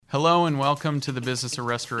Hello and welcome to the Business of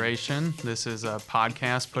Restoration. This is a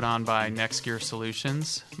podcast put on by Next Gear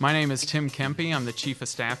Solutions. My name is Tim Kempe. I'm the Chief of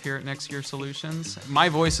Staff here at Next Gear Solutions. My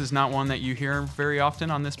voice is not one that you hear very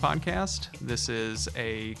often on this podcast. This is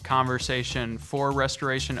a conversation for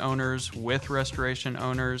restoration owners with restoration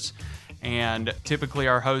owners. And typically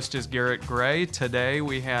our host is Garrett Gray. Today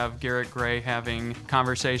we have Garrett Gray having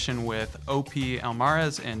conversation with O.P.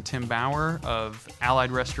 Almarez and Tim Bauer of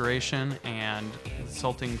Allied Restoration and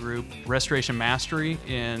consulting group Restoration Mastery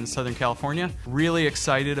in Southern California. Really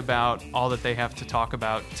excited about all that they have to talk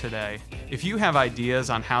about today. If you have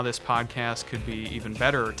ideas on how this podcast could be even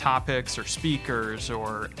better, or topics or speakers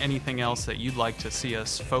or anything else that you'd like to see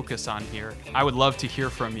us focus on here, I would love to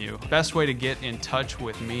hear from you. Best way to get in touch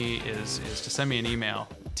with me is to send me an email,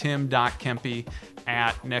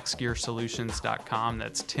 tim.kempe@nextgearsolutions.com.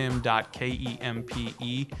 That's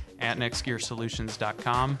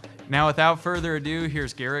tim.kempe@nextgearsolutions.com. Now, without further ado,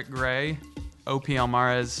 here's Garrett Gray, O.P.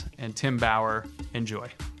 Almarez, and Tim Bauer. Enjoy.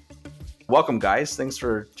 Welcome, guys. Thanks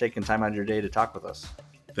for taking time out of your day to talk with us.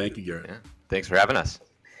 Thank you, Garrett. Yeah. Thanks for having us.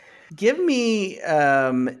 Give me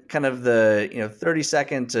kind of the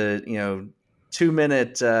 30-second to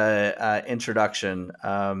 2-minute introduction.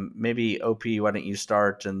 Maybe OP, why don't you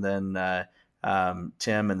start, and then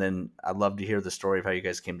Tim, and then I'd love to hear the story of how you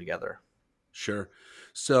guys came together. Sure.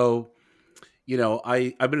 So,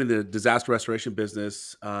 I've been in the disaster restoration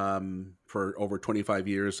business for over 25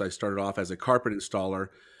 years. I started off as a carpet installer,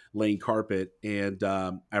 laying carpet, and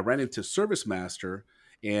I ran into Service Master,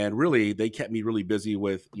 and really they kept me really busy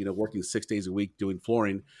with working 6 days a week doing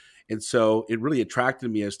flooring. And so it really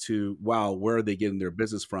attracted me as to, wow, where are they getting their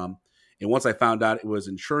business from? And once I found out it was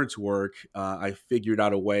insurance work, I figured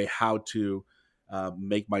out a way how to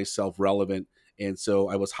make myself relevant. And so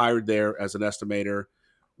I was hired there as an estimator,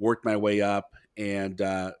 worked my way up, and,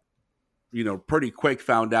 pretty quick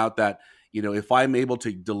found out that, if I'm able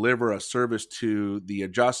to deliver a service to the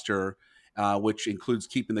adjuster, which includes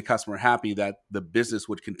keeping the customer happy, that the business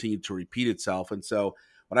would continue to repeat itself. And so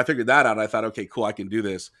when I figured that out, I thought, okay, cool, I can do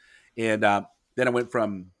this. And then I went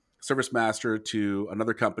from Service Master to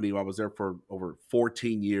another company. I was there for over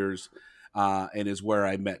 14 years and is where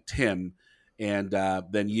I met Tim. And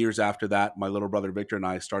then years after that, my little brother Victor and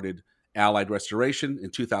I started Allied Restoration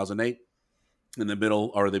in 2008 in the middle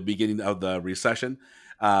or the beginning of the recession.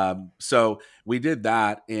 So we did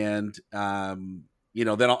that. And,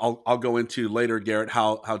 then I'll go into later, Garrett,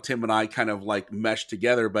 how Tim and I kind of like meshed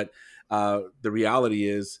together. But the reality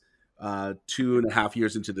is 2.5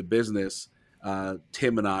 years into the business,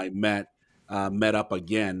 Tim and I met up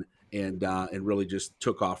again and really just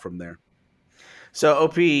took off from there. So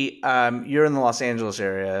OP, you're in the Los Angeles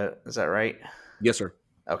area, is that right? Yes, sir.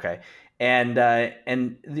 Okay. And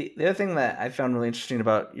the other thing that I found really interesting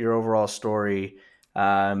about your overall story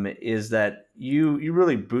is that you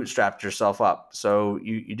really bootstrapped yourself up. So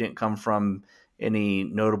you didn't come from any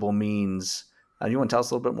notable means. You want to tell us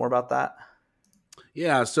a little bit more about that?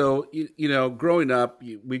 Yeah. So, growing up,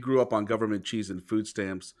 we grew up on government cheese and food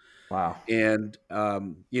stamps. Wow. And,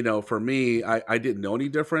 for me, I didn't know any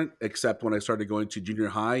different, except when I started going to junior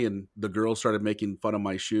high and the girls started making fun of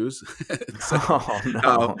my shoes. So,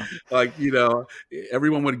 oh, no.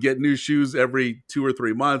 Everyone would get new shoes every 2 or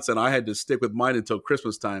 3 months, and I had to stick with mine until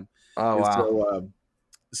Christmas time. Oh, and wow.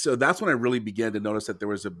 So that's when I really began to notice that there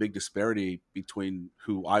was a big disparity between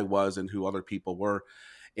who I was and who other people were.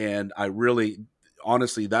 And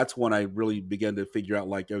honestly, that's when I really began to figure out,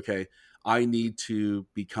 like, okay, I need to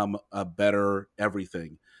become a better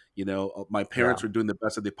everything. My parents were doing the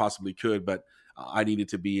best that they possibly could, but I needed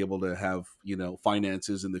to be able to have,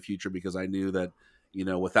 finances in the future, because I knew that,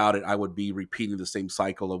 without it, I would be repeating the same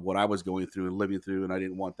cycle of what I was going through and living through. And I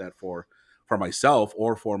didn't want that for myself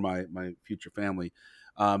or for my future family.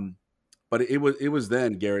 But it was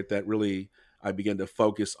then, Garrett, that really I began to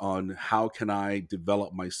focus on how can I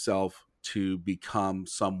develop myself to become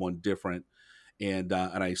someone different. And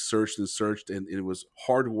I searched, and it was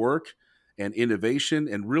hard work and innovation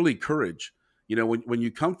and really courage. When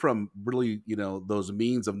you come from really, those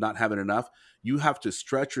means of not having enough, you have to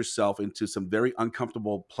stretch yourself into some very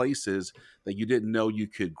uncomfortable places that you didn't know you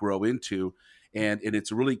could grow into. And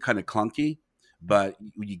it's really kind of clunky, but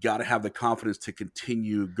you got to have the confidence to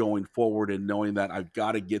continue going forward and knowing that I've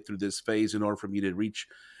got to get through this phase in order for me to reach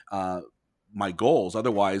my goals.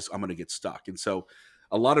 Otherwise, I'm going to get stuck. And so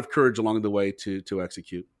a lot of courage along the way to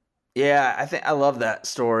execute. Yeah, I love that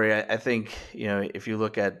story. I think, if you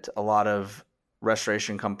look at a lot of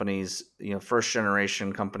restoration companies, first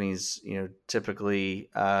generation companies, typically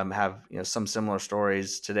have, some similar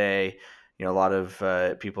stories today. a lot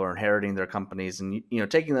of people are inheriting their companies and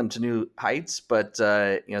taking them to new heights. But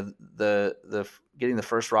the getting the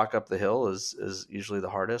first rock up the hill is usually the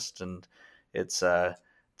hardest, and it's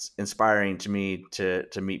inspiring to me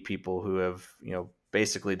to meet people who have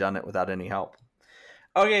basically done it without any help.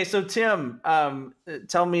 Okay, so Tim,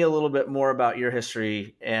 tell me a little bit more about your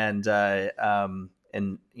history and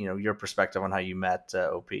your perspective on how you met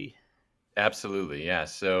OP. Absolutely, yeah.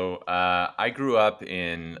 So I grew up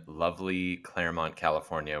in lovely Claremont,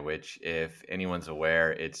 California, which, if anyone's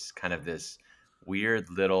aware, it's kind of this weird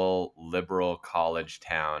little liberal college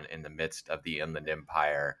town in the midst of the Inland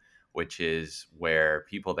Empire, which is where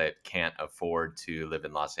people that can't afford to live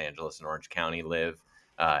in Los Angeles and Orange County live,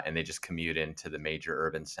 and they just commute into the major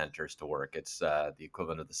urban centers to work. It's the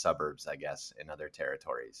equivalent of the suburbs, I guess, in other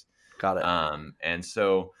territories. Got it. And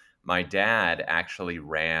so my dad actually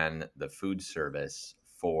ran the food service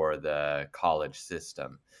for the college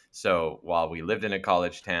system. So while we lived in a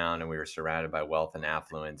college town and we were surrounded by wealth and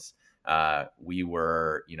affluence, we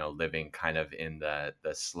were, living kind of in the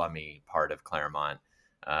slummy part of Claremont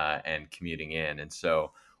and commuting in. And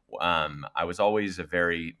so I was always a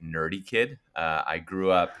very nerdy kid. I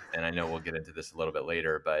grew up, and I know we'll get into this a little bit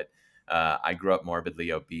later, but I grew up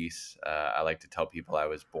morbidly obese. I like to tell people I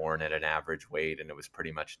was born at an average weight, and it was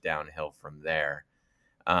pretty much downhill from there.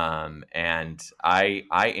 And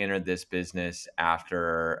I entered this business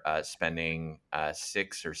after spending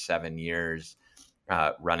 6 or 7 years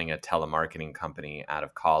running a telemarketing company out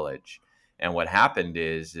of college. And what happened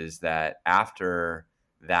is that after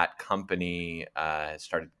that company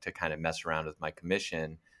started to kind of mess around with my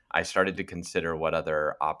commission, I started to consider what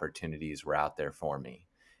other opportunities were out there for me.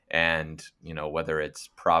 And, whether it's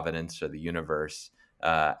Providence or the universe,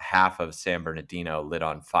 half of San Bernardino lit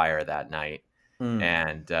on fire that night.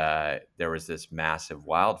 And there was this massive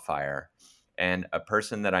wildfire. And a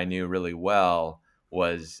person that I knew really well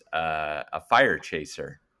was a fire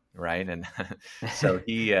chaser, right? And so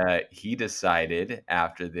he decided,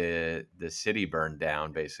 after the city burned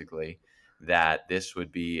down, basically, that this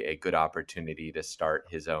would be a good opportunity to start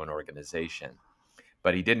his own organization.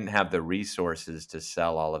 But he didn't have the resources to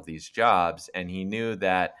sell all of these jobs. And he knew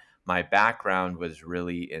that my background was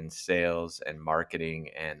really in sales and marketing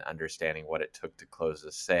and understanding what it took to close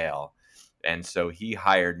a sale. And so he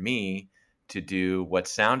hired me to do what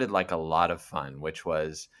sounded like a lot of fun, which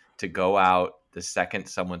was to go out the second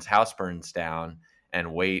someone's house burns down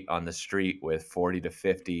and wait on the street with 40 to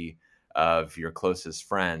 50 of your closest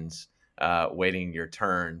friends, waiting your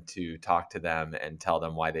turn to talk to them and tell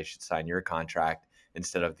them why they should sign your contract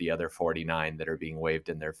instead of the other 49 that are being waved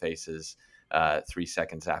in their faces 3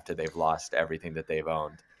 seconds after they've lost everything that they've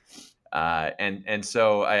owned. And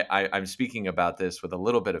so I'm speaking about this with a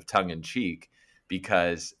little bit of tongue in cheek,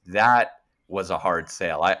 because that was a hard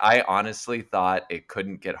sale. I honestly thought it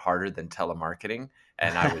couldn't get harder than telemarketing,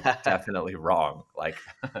 and I was definitely wrong. Like,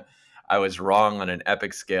 I was wrong on an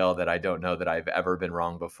epic scale that I don't know that I've ever been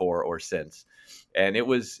wrong before or since. And it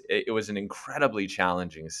was an incredibly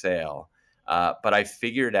challenging sale. But I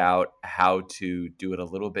figured out how to do it a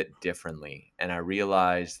little bit differently. And I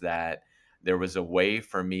realized that there was a way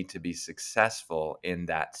for me to be successful in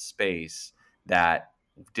that space that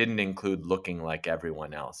didn't include looking like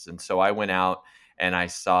everyone else. And so I went out and I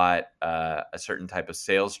sought a certain type of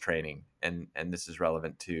sales training. And this is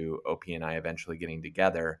relevant to OP and I eventually getting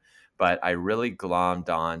together. But I really glommed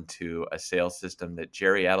on to a sales system that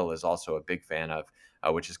Jerry Edel is also a big fan of,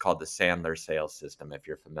 which is called the Sandler sales system, if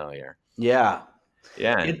you're familiar. Yeah.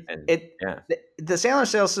 Yeah. The Sandler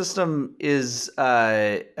sales system is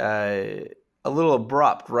a little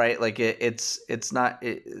abrupt, right? Like it's not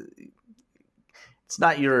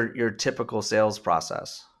your typical sales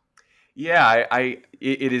process. Yeah,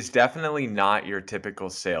 it is definitely not your typical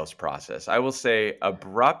sales process. I will say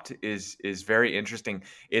abrupt is very interesting.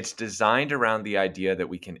 It's designed around the idea that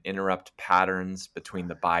we can interrupt patterns between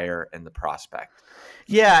the buyer and the prospect.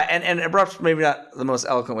 Yeah, and abrupt maybe not the most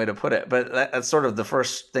eloquent way to put it, but that's sort of the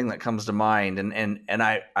first thing that comes to mind. And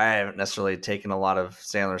I haven't necessarily taken a lot of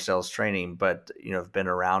Sandler sales training, but I've been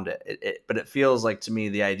around it. But it feels like to me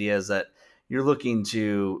the idea is that you're looking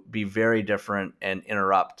to be very different and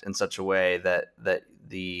interrupt in such a way that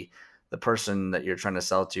the person that you're trying to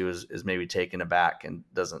sell to is maybe taken aback and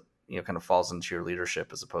doesn't kind of falls into your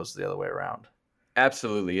leadership as opposed to the other way around.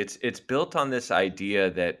 Absolutely. It's built on this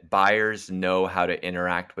idea that buyers know how to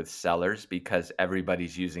interact with sellers because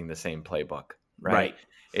everybody's using the same playbook, right?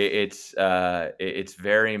 It's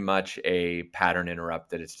very much a pattern interrupt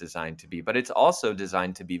that it's designed to be, but it's also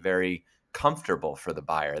designed to be very comfortable for the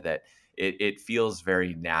buyer, that it feels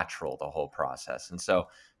very natural, the whole process. And so,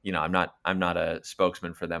 I'm not a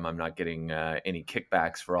spokesman for them. I'm not getting any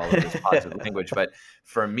kickbacks for all of this positive language. But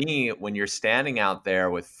for me, when you're standing out there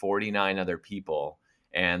with 49 other people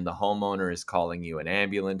and the homeowner is calling you an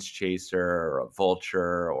ambulance chaser or a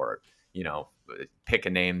vulture, or, pick a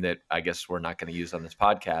name that I guess we're not going to use on this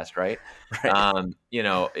podcast, right? Right.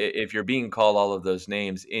 If you're being called all of those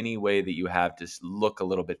names, any way that you have to look a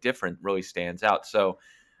little bit different really stands out. So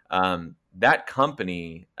that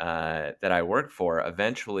company that I worked for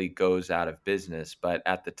eventually goes out of business. But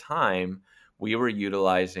at the time, we were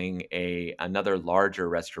utilizing another larger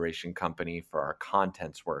restoration company for our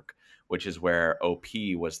contents work, which is where OP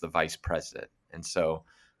was the vice president. And so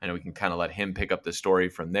I know we can kind of let him pick up the story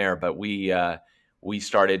from there. But we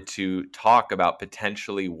started to talk about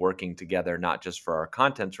potentially working together, not just for our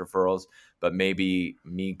contents referrals, but maybe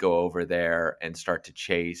me go over there and start to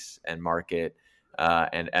chase and market,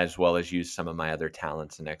 and as well as use some of my other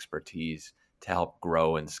talents and expertise to help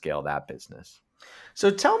grow and scale that business. So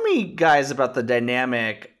tell me, guys, about the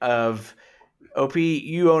dynamic of OP.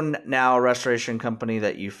 You own now a restoration company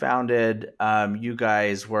that you founded. You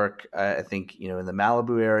guys work, I think, in the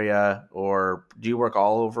Malibu area, or do you work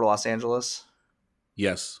all over Los Angeles?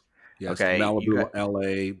 Yes. Okay. Malibu,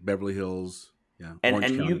 LA, Beverly Hills, Orange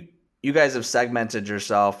And County. you guys have segmented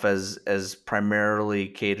yourself as primarily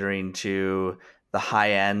catering to the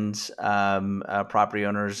high end property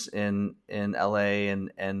owners in LA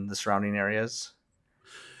and the surrounding areas.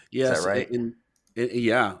 Yes, Is that right?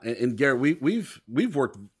 and Garrett, we've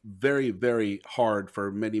worked very, very hard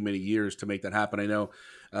for many, many years to make that happen. I know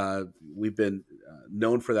we've been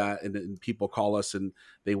known for that, and people call us and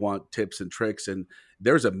they want tips and tricks, and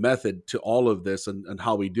there's a method to all of this and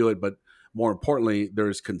how we do it. But more importantly,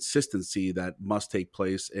 there's consistency that must take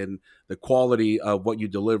place, and the quality of what you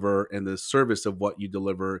deliver and the service of what you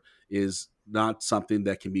deliver is not something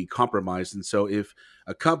that can be compromised. And so if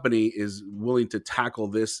a company is willing to tackle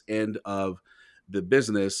this end of the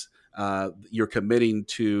business, you're committing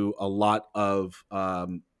to a lot of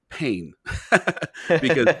pain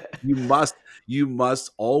because you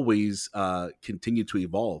must always continue to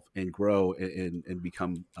evolve and grow and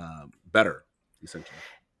become better, essentially.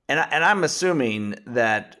 And I'm assuming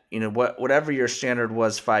that whatever your standard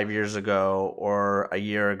was 5 years ago, or a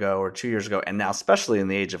year ago, or 2 years ago, and now especially in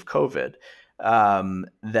the age of COVID,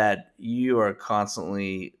 that you are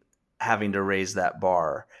constantly having to raise that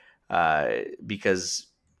bar because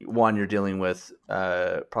one, you're dealing with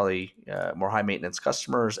probably more high maintenance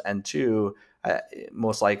customers, and two,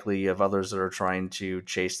 most likely you have others that are trying to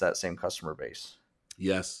chase that same customer base.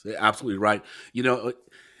 Yes, absolutely right.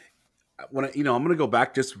 I'm going to go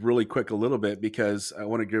back just really quick a little bit because I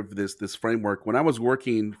want to give this framework. When I was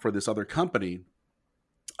working for this other company,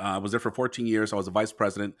 I was there for 14 years. I was a vice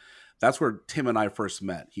president. That's where Tim and I first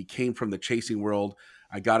met. He came from the chasing world.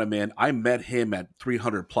 I got him in. I met him at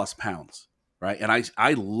 300 plus pounds, right? And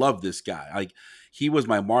I love this guy. Like, he was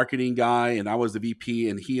my marketing guy, and I was the VP,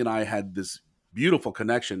 and he and I had this beautiful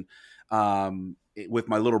connection with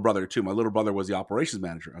my little brother too. My little brother was the operations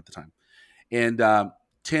manager at the time, and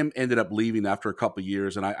Tim ended up leaving after a couple of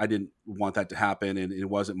years, and I didn't want that to happen, and it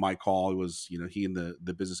wasn't my call. It was, he and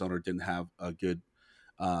the business owner didn't have a good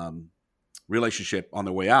relationship on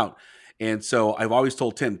their way out. And so I've always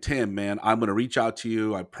told Tim, man, I'm going to reach out to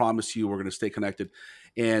you. I promise you we're going to stay connected.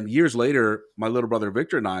 And years later, my little brother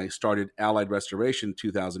Victor and I started Allied Restoration in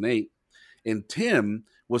 2008, and Tim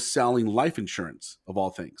was selling life insurance, of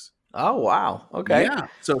all things. Oh, wow. Okay. Yeah.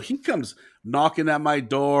 So he comes knocking at my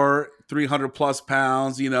door, 300 plus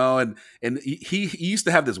pounds, and he used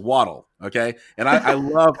to have this waddle. Okay. And I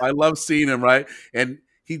love seeing him. Right. And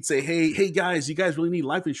he'd say, Hey guys, you guys really need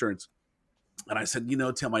life insurance. And I said,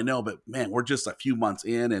 Tim, I know, but man, we're just a few months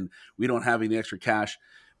in and we don't have any extra cash.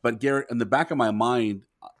 But Garrett, in the back of my mind,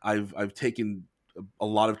 I've taken a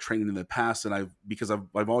lot of training in the past, and because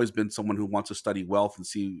I've always been someone who wants to study wealth and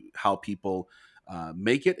see how people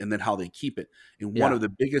make it and then how they keep it. And one of the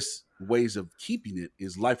biggest ways of keeping it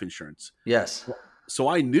is life insurance. Yes. So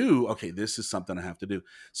I knew, okay, this is something I have to do.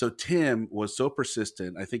 So Tim was so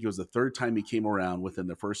persistent. I think it was the third time he came around within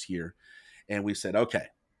the first year. And we said, okay,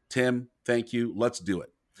 Tim, thank you. Let's do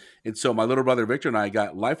it. And so my little brother Victor and I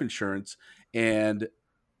got life insurance, and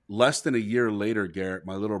less than a year later, Garrett,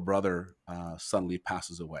 my little brother suddenly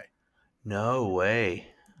passes away. No way.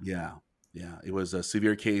 Yeah. Yeah. It was a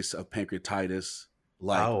severe case of pancreatitis.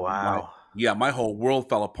 Oh, wow. My whole world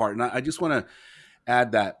fell apart. And I just want to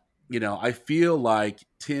add that, I feel like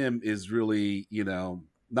Tim is really,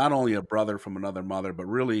 not only a brother from another mother, but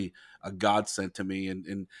really a godsend to me.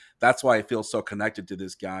 And that's why I feel so connected to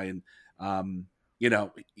this guy. And,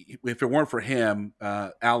 if it weren't for him,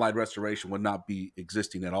 Allied Restoration would not be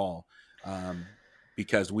existing at all.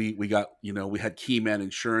 Because we got, we had Keyman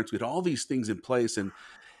Insurance, we had all these things in place. And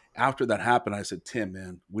after that happened, I said, Tim,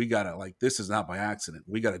 man, we gotta, this is not by accident.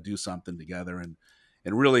 We got to do something together. And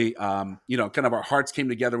really, kind of our hearts came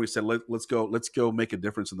together. We said, let's go make a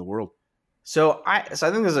difference in the world. So I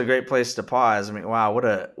think this is a great place to pause. I mean, wow, what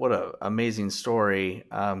a amazing story.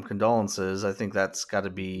 Condolences. I think that's got to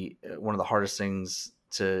be one of the hardest things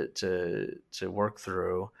to work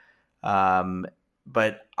through.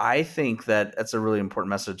 But I think that that's a really important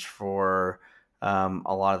message for a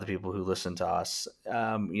lot of the people who listen to us.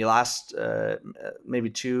 Maybe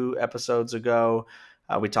 2 episodes ago,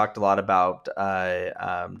 we talked a lot about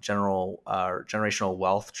generational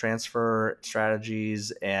wealth transfer strategies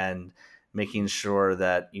and making sure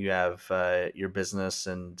that you have your business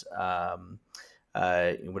and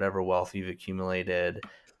whatever wealth you've accumulated,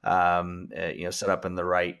 set up in the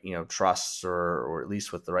right, trusts or at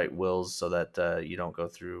least with the right wills, so that you don't go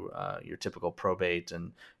through your typical probate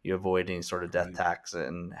and you avoid any sort of death tax,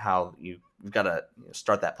 and how you've got to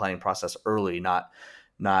start that planning process early, not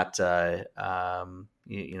when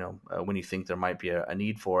you think there might be a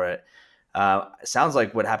need for it. It sounds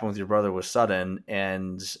like what happened with your brother was sudden,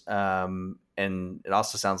 and it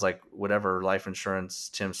also sounds like whatever life insurance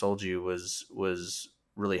Tim sold you was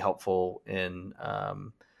really helpful in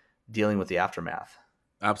dealing with the aftermath.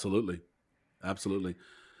 Absolutely. And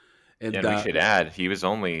we should add, he was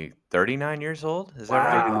only 39 years old. Is that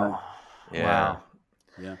right? Yeah.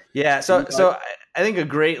 Wow. Yeah. So I think a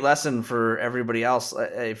great lesson for everybody else,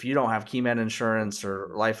 if you don't have Keyman insurance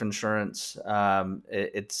or life insurance,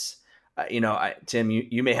 it's, Tim,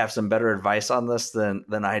 you may have some better advice on this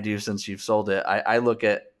than I do, since you've sold it. I look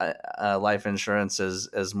at life insurance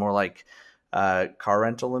as more like car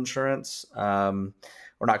rental insurance, or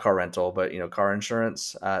not car rental, but car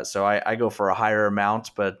insurance. So I go for a higher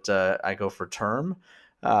amount, but I go for term.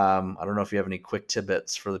 I don't know if you have any quick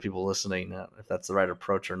tidbits for the people listening, if that's the right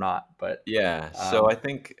approach or not. But yeah, so I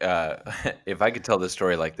think if I could tell this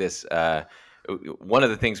story like this. One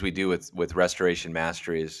of the things we do with Restoration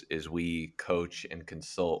Mastery is we coach and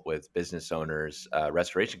consult with business owners,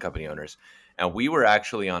 restoration company owners. And we were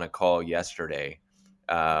actually on a call yesterday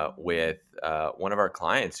with one of our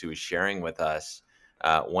clients who was sharing with us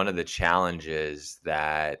one of the challenges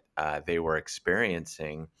that they were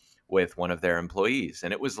experiencing with one of their employees.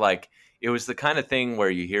 And it was the kind of thing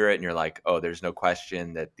where you hear it and you're like, oh, there's no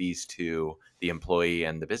question that these two, the employee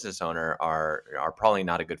and the business owner, are probably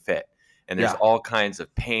not a good fit. And there's all kinds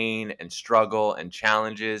of pain and struggle and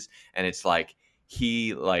challenges. And it's like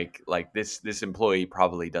this employee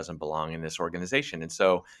probably doesn't belong in this organization. And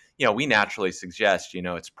so, we naturally suggest,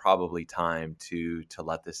 it's probably time to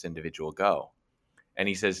let this individual go. And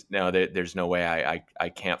he says, no, there's no way I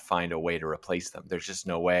can't find a way to replace them. There's just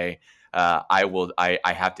no way I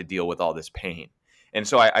have to deal with all this pain. And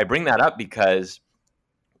so I bring that up because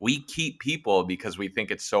we keep people because we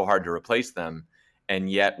think it's so hard to replace them. And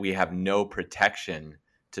yet we have no protection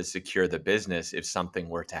to secure the business if something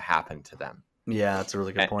were to happen to them. Yeah, that's a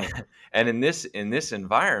really good point. And in this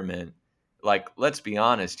environment, let's be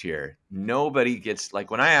honest here, nobody gets,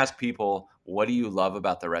 when I ask people, what do you love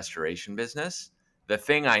about the restoration business? The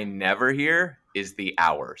thing I never hear is the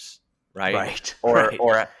hours, right?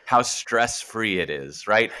 Or how stress-free it is,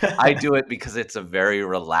 right? I do it because it's a very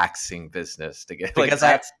relaxing business to get.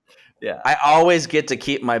 I always get to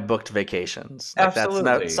keep my booked vacations. Absolutely.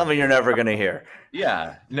 That's not something you're never going to hear.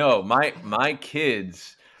 Yeah. No, my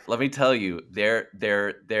kids, let me tell you,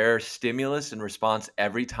 their stimulus and response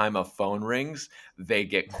every time a phone rings, they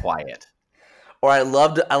get quiet. Or I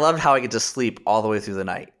loved how I get to sleep all the way through the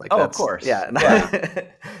night. Of course. Yeah.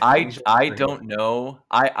 I don't know.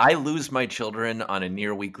 I lose my children on a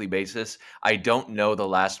near weekly basis. I don't know the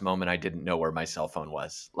last moment I didn't know where my cell phone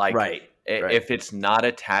was. Right. If it's not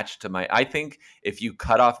attached to I think if you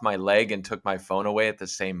cut off my leg and took my phone away at the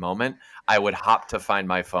same moment, I would hop to find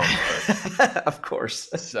my phone first. Of course.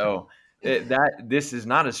 So this is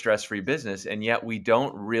not a stress-free business, and yet we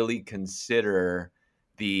don't really consider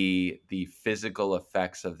the physical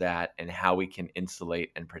effects of that and how we can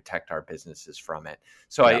insulate and protect our businesses from it.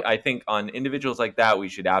 So I think on individuals like that, we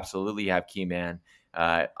should absolutely have Keyman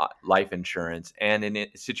life insurance. And in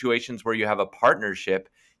situations where you have a partnership,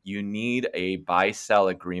 you need a buy-sell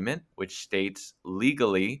agreement, which states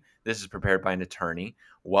legally, this is prepared by an attorney,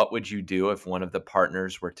 what would you do if one of the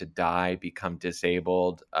partners were to die, become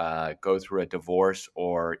disabled, go through a divorce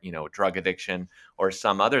or, drug addiction or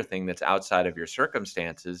some other thing that's outside of your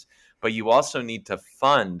circumstances. But you also need to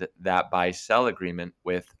fund that buy-sell agreement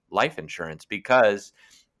with life insurance, because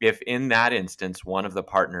if in that instance, one of the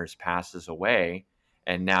partners passes away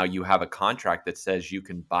and now you have a contract that says you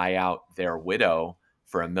can buy out their widow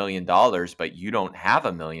for $1 million, but you don't have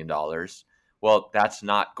 $1 million, well, that's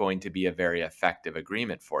not going to be a very effective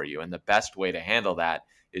agreement for you. And the best way to handle that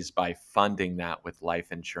is by funding that with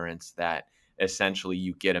life insurance that essentially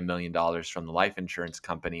you get $1 million from the life insurance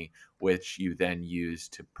company, which you then use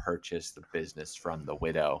to purchase the business from the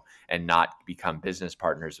widow and not become business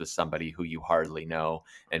partners with somebody who you hardly know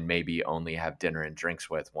and maybe only have dinner and drinks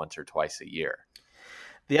with once or twice a year.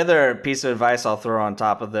 The other piece of advice I'll throw on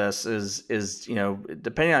top of this is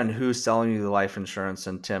depending on who's selling you the life insurance,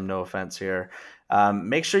 and Tim, no offense here,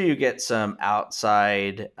 make sure you get some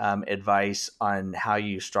outside advice on how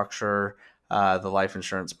you structure the life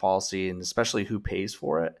insurance policy, and especially who pays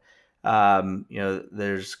for it.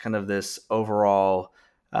 There's kind of this overall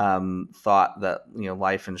thought that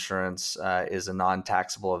life insurance is a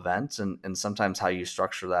non-taxable event, and sometimes how you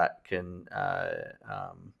structure that can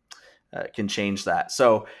change that.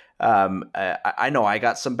 So I know I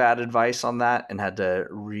got some bad advice on that and had to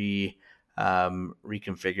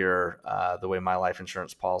reconfigure the way my life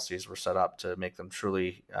insurance policies were set up to make them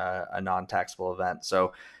truly a non-taxable event.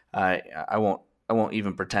 So I won't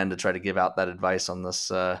even pretend to try to give out that advice on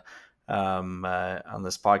this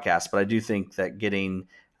podcast. But I do think that getting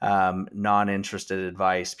non-interested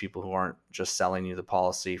advice, people who aren't just selling you the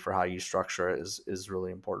policy for how you structure it, is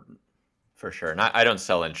really important. For sure. And I don't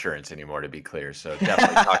sell insurance anymore, to be clear. So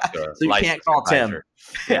definitely talk to a so you can't call advisor.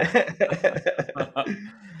 Tim. Yeah.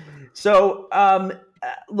 So,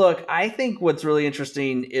 look, I think what's really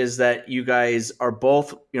interesting is that you guys are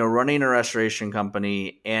both, running a restoration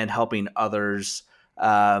company and helping others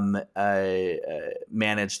manage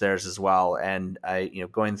theirs as well. And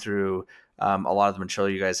going through a lot of the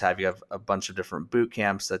material you guys have a bunch of different boot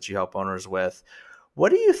camps that you help owners with.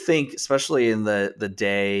 What do you think, especially in the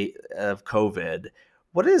day of COVID,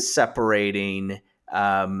 what is separating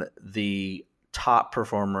the top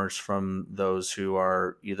performers from those who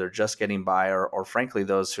are either just getting by or frankly,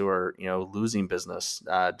 those who are, losing business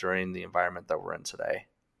during the environment that we're in today?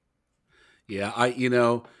 Yeah,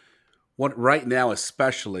 right now,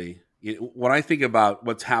 especially when I think about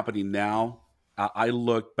what's happening now, I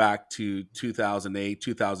look back to 2008,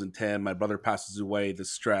 2010, my brother passes away, the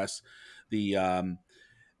stress, the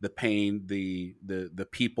pain, the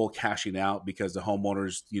people cashing out because the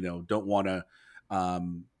homeowners, don't want to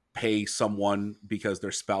pay someone because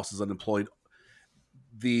their spouse is unemployed.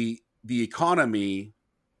 The economy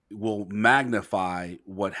will magnify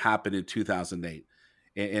what happened in 2008.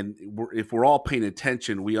 And if we're all paying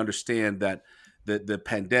attention, we understand that the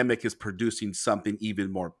pandemic is producing something even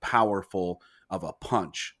more powerful of a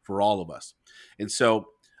punch for all of us. And so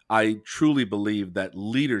I truly believe that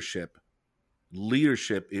leadership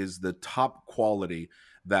is the top quality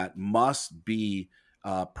that must be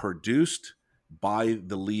produced by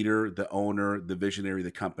the leader, the owner, the visionary,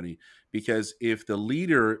 the company. Because if the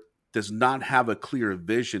leader does not have a clear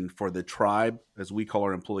vision for the tribe, as we call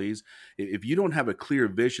our employees, if you don't have a clear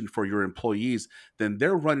vision for your employees, then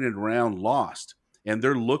they're running around lost and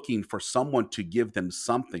they're looking for someone to give them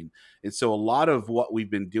something. And so a lot of what we've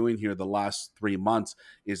been doing here the last 3 months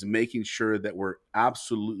is making sure that we're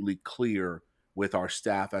absolutely clear with our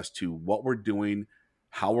staff as to what we're doing,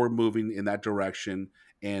 how we're moving in that direction,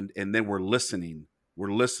 and then we're listening.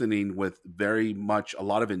 We're listening with very much a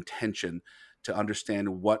lot of intention to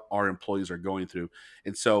understand what our employees are going through.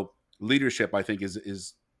 And so leadership, I think,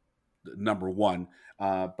 is number one.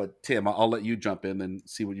 But Tim, I'll let you jump in and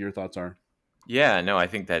see what your thoughts are. Yeah, no, I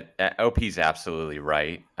think that OP is absolutely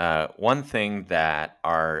right. One thing that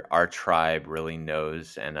our tribe really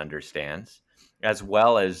knows and understands, as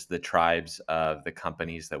well as the tribes of the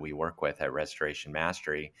companies that we work with at Restoration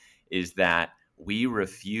Mastery, is that we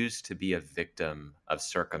refuse to be a victim of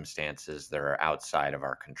circumstances that are outside of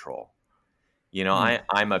our control.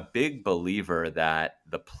 I'm a big believer that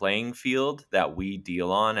the playing field that we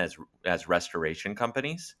deal on as restoration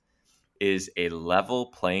companies is a level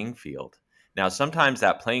playing field. Now, sometimes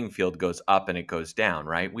that playing field goes up and it goes down,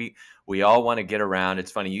 right? We all want to get around.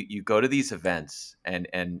 It's funny. You go to these events and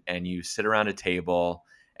you sit around a table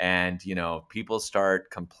and, people start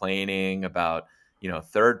complaining about,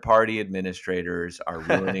 third-party administrators are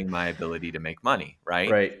ruining my ability to make money,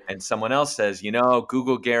 right? Right. And someone else says,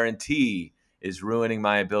 Google Guarantee is ruining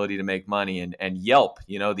my ability to make money, and Yelp,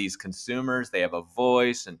 these consumers, they have a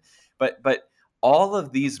voice, but all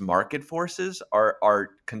of these market forces are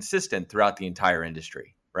consistent throughout the entire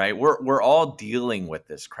industry, right? We're all dealing with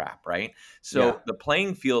this crap, right? So the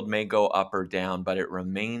playing field may go up or down, but it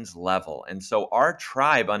remains level. And so our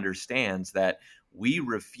tribe understands that we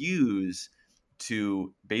refuse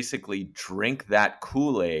to basically drink that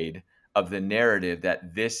Kool-Aid of the narrative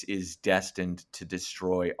that this is destined to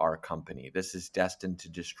destroy our company. This is destined to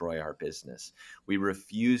destroy our business. We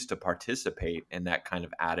refuse to participate in that kind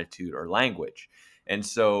of attitude or language. And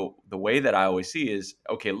so the way that I always see is,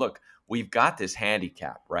 okay, look, we've got this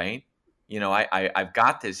handicap, right? I've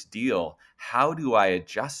got this deal. How do I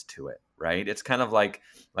adjust to it? Right? It's kind of like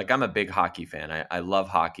I'm a big hockey fan. I love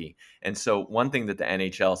hockey. And so one thing that the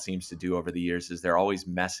NHL seems to do over the years is they're always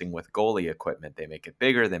messing with goalie equipment. They make it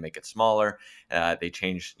bigger, they make it smaller, they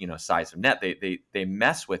change, size of net. They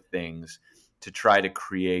mess with things to try to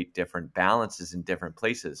create different balances in different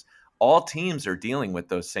places. All teams are dealing with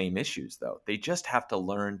those same issues, though. They just have to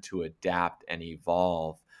learn to adapt and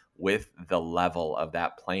evolve with the level of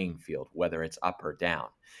that playing field, whether it's up or down.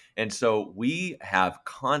 And so we have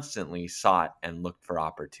constantly sought and looked for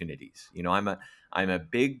opportunities. I'm a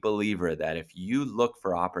big believer that if you look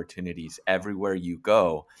for opportunities everywhere you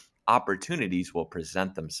go, opportunities will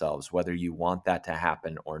present themselves, whether you want that to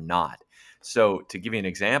happen or not. So to give you an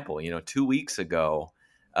example, 2 weeks ago,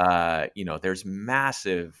 there's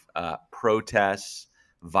massive protests,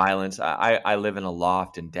 violence. I live in a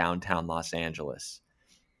loft in downtown Los Angeles,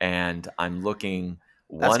 and I'm looking.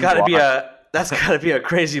 That's got to be a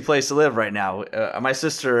crazy place to live right now. My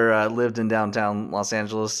sister lived in downtown Los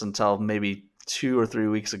Angeles until maybe 2 or 3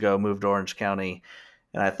 weeks ago, moved to Orange County.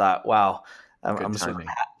 And I thought, wow, I'm sort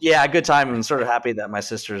of, good timing. I'm sort of happy that my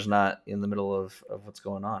sister's not in the middle of what's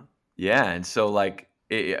going on. Yeah. And so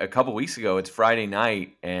a couple weeks ago, it's Friday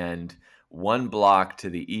night, and 1 block to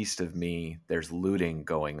the east of me, there's looting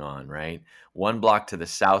going on, right? 1 block to the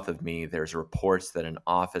south of me, there's reports that an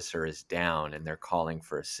officer is down and they're calling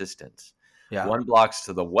for assistance. Yeah. 1 block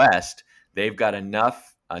to the west, they've got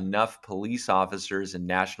enough police officers and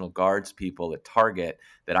National Guards people at Target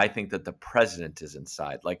that I think that the president is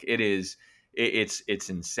inside. It's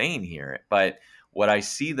insane here. But what I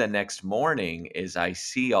see the next morning is I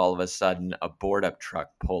see all of a sudden a board up truck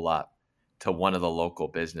pull up to one of the local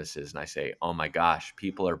businesses. And I say, oh my gosh,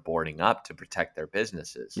 people are boarding up to protect their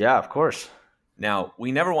businesses. Yeah, of course. Now,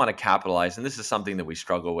 we never want to capitalize, and this is something that we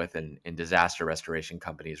struggle with in disaster restoration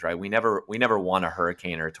companies, right? We never want a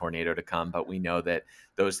hurricane or a tornado to come, but we know that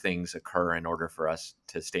those things occur in order for us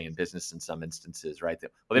to stay in business in some instances, right? Well,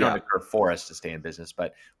 they don't occur for us to stay in business,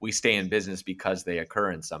 but we stay in business because they occur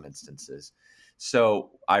in some instances.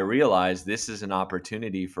 So I realized this is an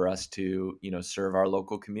opportunity for us to, serve our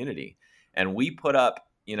local community. And we put up,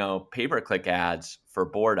 pay-per-click ads for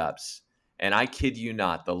board ups. And I kid you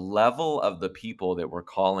not, the level of the people that were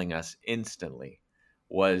calling us instantly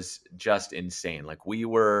was just insane. We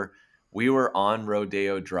were on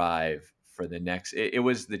Rodeo Drive for the next. It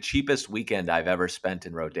was the cheapest weekend I've ever spent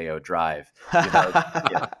in Rodeo Drive.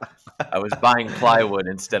 I was buying plywood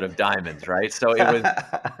instead of diamonds, right? So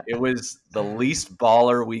it was the least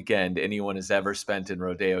baller weekend anyone has ever spent in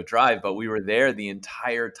Rodeo Drive, but we were there the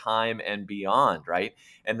entire time and beyond, right?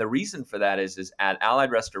 And the reason for that is at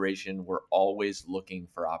Allied Restoration, we're always looking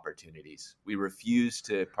for opportunities. We refuse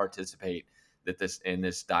to participate in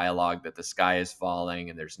this dialogue that the sky is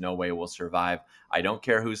falling and there's no way we'll survive. I don't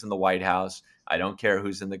care who's in the White House. I don't care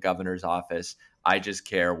who's in the governor's office. I just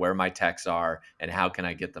care where my techs are and how can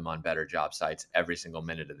I get them on better job sites every single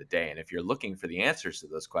minute of the day. And if you're looking for the answers to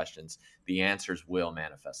those questions, the answers will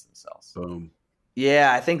manifest themselves. Boom.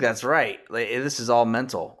 Yeah, I think that's right. This is all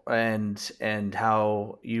mental, and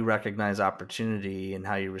how you recognize opportunity and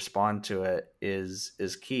how you respond to it is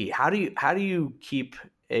key. How do you keep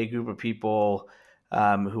a group of people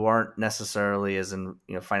who aren't necessarily as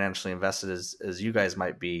financially invested as you guys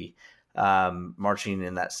might be marching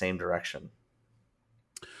in that same direction?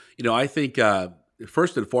 I think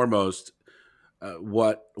first and foremost,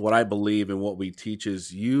 what I believe and what we teach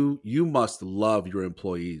is you must love your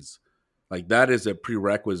employees. That is a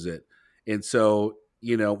prerequisite. And so,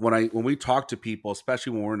 when we talk to people,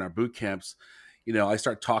 especially when we're in our boot camps, I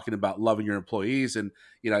start talking about loving your employees, and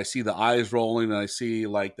I see the eyes rolling and I see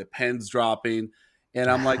the pens dropping, and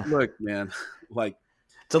I'm like, look, man,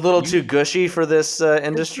 it's a little too gushy for this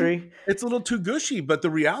industry. It's a little too gushy, but the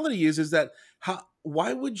reality is that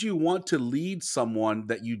why would you want to lead someone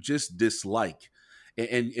that you just dislike?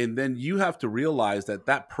 And then you have to realize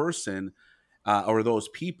that person or those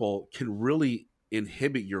people can really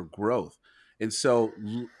inhibit your growth. And so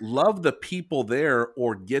love the people there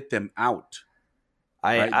or get them out.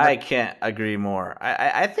 I can't agree more.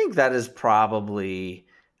 I think that is probably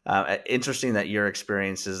interesting that your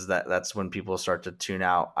experience is that's when people start to tune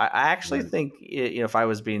out. I actually think, if I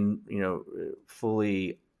was being,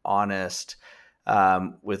 fully honest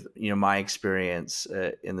with, my experience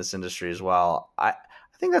in this industry as well, I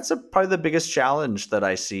think that's probably the biggest challenge that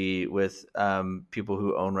I see with people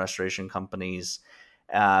who own restoration companies,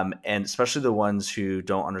 and especially the ones who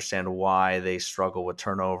don't understand why they struggle with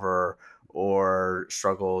turnover or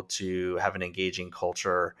struggle to have an engaging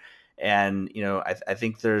culture. And I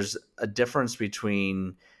think there's a difference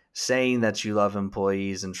between saying that you love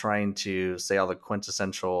employees and trying to say all the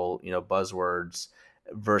quintessential buzzwords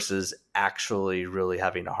versus actually really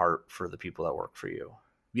having a heart for the people that work for you.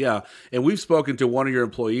 Yeah. And we've spoken to one of your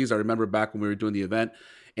employees. I remember back when we were doing the event,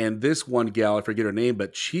 and this one gal, I forget her name,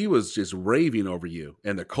 but she was just raving over you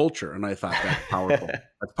and the culture. And I thought, that's powerful.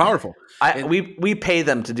 That's powerful. We pay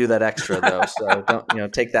them to do that extra though. So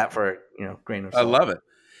don't, take that for, grain of I salt. love it.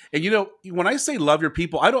 And when I say love your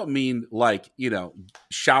people, I don't mean like,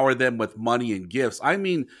 shower them with money and gifts. I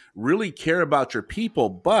mean, really care about your people.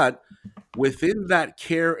 But within that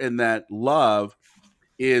care and that love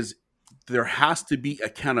is there has to be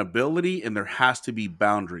accountability and there has to be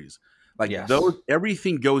boundaries. Like Yes.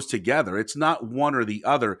 Everything goes together. It's not one or the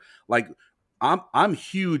other. Like I'm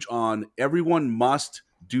huge on everyone must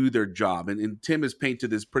do their job. And Tim has painted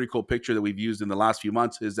this pretty cool picture that we've used in the last few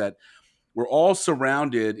months, is that we're all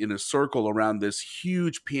surrounded in a circle around this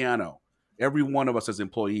huge piano, every one of us as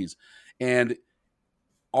employees. And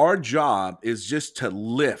our job is just to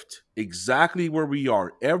lift exactly where we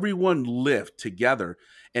are. Everyone lift together.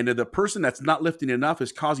 And the person that's not lifting enough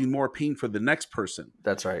is causing more pain for the next person.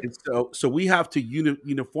 That's right. And so we have to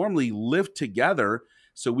uniformly lift together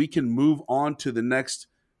so we can move on to the next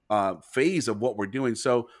phase of what we're doing.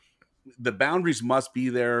 So the boundaries must be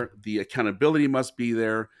there. The accountability must be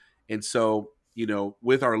there. And so,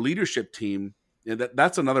 with our leadership team,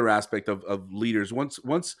 that's another aspect of leaders.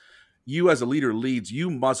 Once you as a leader leads, you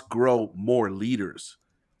must grow more leaders.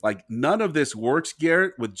 Like none of this works,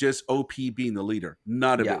 Garrett, with just OP being the leader.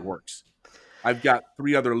 None of it works. I've got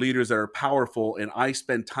 3 other leaders that are powerful, and I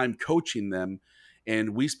spend time coaching them,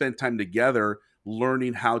 and we spend time together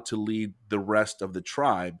learning how to lead the rest of the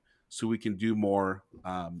tribe so we can do more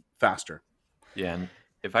faster. Yeah, and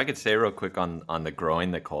if I could say real quick on the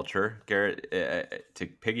growing the culture, Garrett, to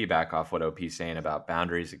piggyback off what OP's saying about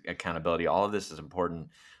boundaries, accountability, all of this is important.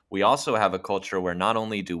 We also have a culture where not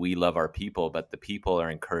only do we love our people, but the people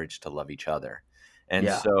are encouraged to love each other. And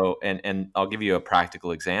so, and I'll give you a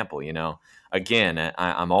practical example. Again,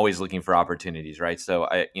 I'm always looking for opportunities, right? So,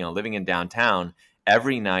 living in downtown,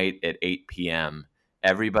 every night at 8 p.m.,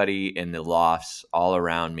 everybody in the lofts all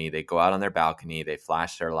around me, they go out on their balcony, they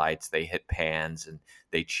flash their lights, they hit pans, and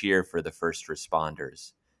they cheer for the first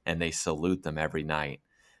responders, and they salute them every night.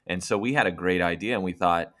 And so we had a great idea, and we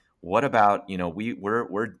thought, what about,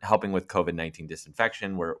 we're helping with COVID-19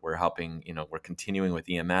 disinfection. We're helping, we're continuing with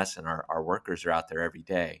EMS, and our workers are out there every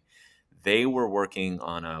day. They were working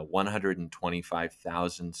on a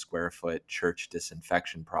 125,000 square foot church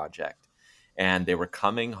disinfection project. And they were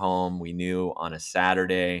coming home, we knew, on a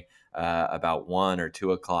Saturday about 1 or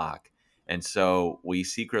 2 o'clock. And so we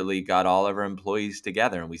secretly got all of our employees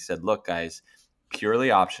together and we said, look, guys,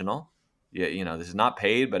 purely optional. This is not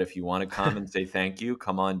paid, but if you want to come and say thank you,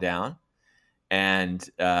 come on down and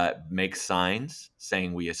make signs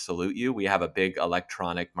saying we salute you. We have a big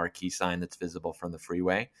electronic marquee sign that's visible from the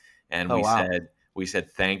freeway. And we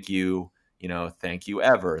said, thank you. Thank you,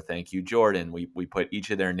 Ever. Thank you, Jordan. We put each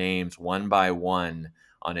of their names one by one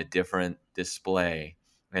on a different display.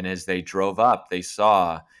 And as they drove up, they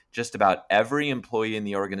saw just about every employee in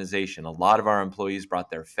the organization. A lot of our employees brought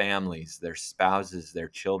their families, their spouses, their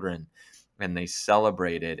children, and they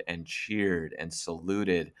celebrated and cheered and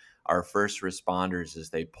saluted our first responders as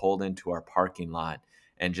they pulled into our parking lot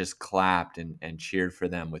and just clapped and cheered for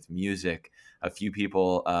them with music. A few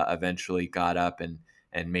people eventually got up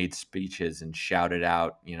and made speeches and shouted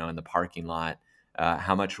out, in the parking lot,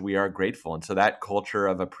 how much we are grateful. And so that culture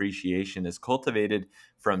of appreciation is cultivated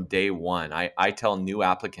from day one. I tell new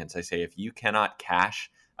applicants, I say, if you cannot cash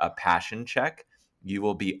a passion check, you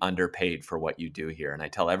will be underpaid for what you do here. And I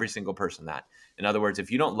tell every single person that. In other words,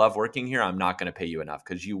 if you don't love working here, I'm not going to pay you enough,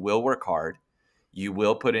 because you will work hard. You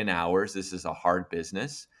will put in hours. This is a hard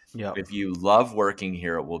business. Yep. If you love working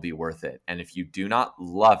here, it will be worth it. And if you do not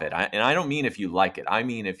love it, and I don't mean if you like it, I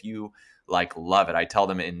mean if you love it. I tell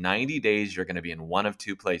them in 90 days, you're going to be in one of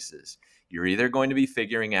 2 places. You're either going to be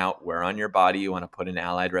figuring out where on your body you want to put an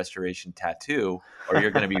Allied Restoration tattoo, or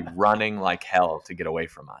you're going to be running like hell to get away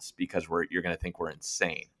from us, because you're going to think we're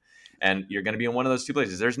insane. And you're going to be in one of those 2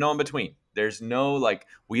 places. There's no in between. There's no,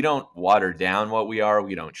 we don't water down what we are.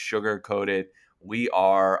 We don't sugarcoat it. We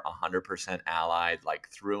are 100% Allied,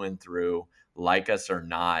 through and through, like us or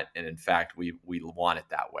not. And in fact, we want it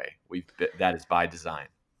that way. That is by design.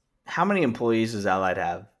 How many employees does Allied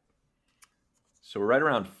have? So we're right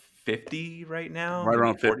around 50 right now. Right maybe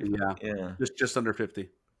around 50, 40. yeah. Yeah. Just under 50.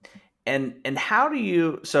 And how do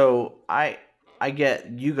you? So I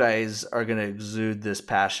get you guys are going to exude this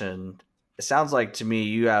passion. It sounds like to me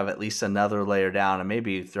you have at least another layer down, and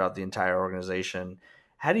maybe throughout the entire organization.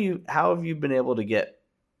 How have you been able to get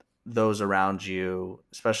those around you,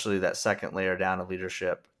 especially that second layer down of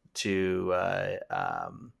leadership, to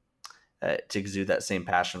exude that same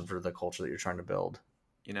passion for the culture that you're trying to build?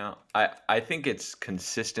 I think it's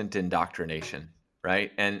consistent indoctrination,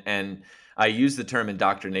 right? And I use the term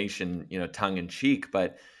indoctrination, tongue in cheek,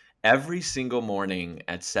 but every single morning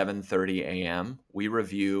at 7:30 a.m., we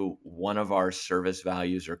review one of our service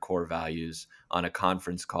values or core values on a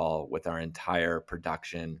conference call with our entire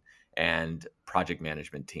production and project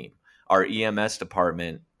management team. Our EMS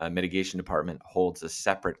department, mitigation department, holds a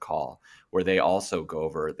separate call where they also go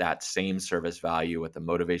over that same service value with a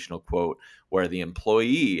motivational quote where the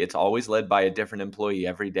employee, it's always led by a different employee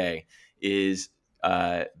every day, is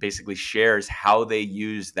basically shares how they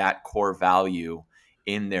use that core value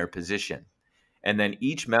in their position. And then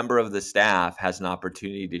each member of the staff has an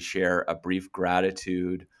opportunity to share a brief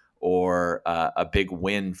gratitude or a big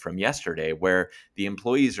win from yesterday, where the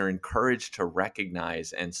employees are encouraged to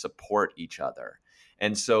recognize and support each other.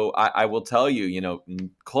 And so I will tell you,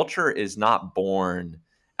 culture is not born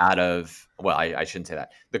out of, well, I shouldn't say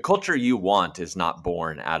that. The culture you want is not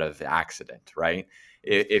born out of accident, right?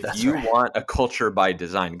 If That's you right. want a culture by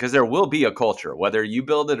design, because there will be a culture, whether you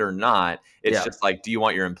build it or not, it's Yeah. just like, do you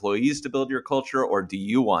want your employees to build your culture or do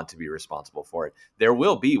you want to be responsible for it? There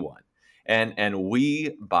will be one. And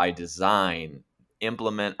we, by design,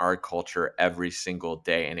 implement our culture every single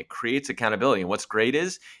day, and it creates accountability. And what's great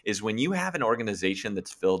is when you have an organization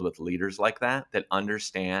that's filled with leaders like that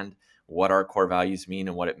understand what our core values mean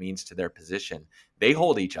and what it means to their position, they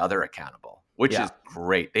hold each other accountable, which Yeah. is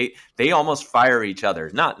great. They almost fire each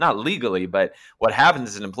other, not legally, but what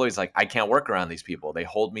happens is an employee's like, I can't work around these people. They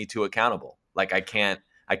hold me to accountable. Like I can't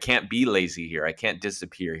be lazy here. I can't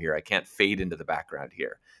disappear here. I can't fade into the background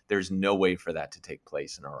here. There's no way for that to take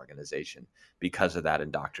place in our organization because of that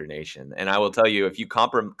indoctrination. And I will tell you, if you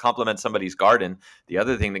compliment somebody's garden, the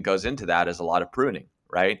other thing that goes into that is a lot of pruning,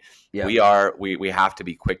 right? Yeah. We have to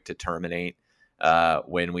be quick to terminate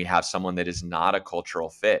when we have someone that is not a cultural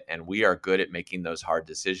fit, and we are good at making those hard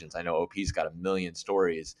decisions. I know OP's got a million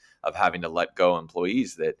stories of having to let go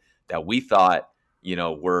employees that we thought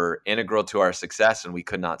were integral to our success and we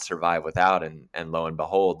could not survive without, and lo and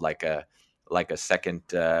behold, like a second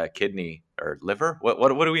kidney or liver. What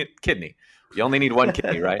do we kidney? You only need one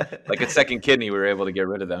kidney, right? Like a second kidney, we were able to get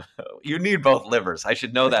rid of them. You need both livers. I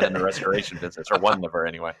should know that in the restoration business, or one liver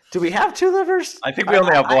anyway. Do we have two livers? I think we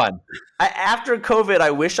only have one. After COVID,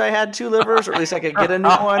 I wish I had two livers, or at least I could get a new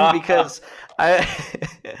one, because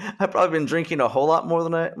I've probably been drinking a whole lot more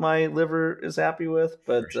than my liver is happy with.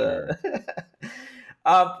 But For sure.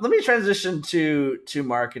 let me transition to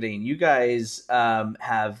marketing. You guys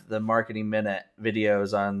have the Marketing Minute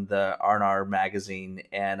videos on the R&R magazine,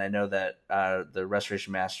 and I know that the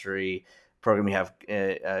Restoration Mastery program you have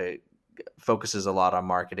focuses a lot on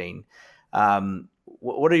marketing.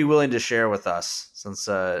 What are you willing to share with us, since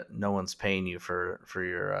no one's paying you for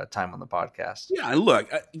your time on the podcast? Yeah,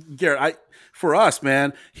 look, Garrett, for us,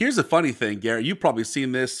 man, here's the funny thing, Garrett. You've probably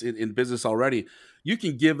seen this in business already. You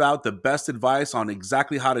can give out the best advice on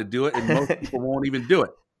exactly how to do it, and most people won't even do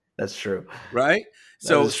it. That's true. Right?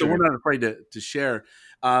 So we're not afraid to share.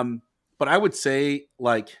 But I would say,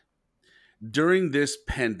 like, during this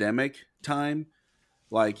pandemic time,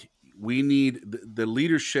 like, we need the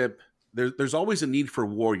leadership. There's always a need for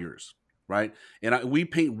warriors, right? And we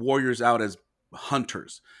paint warriors out as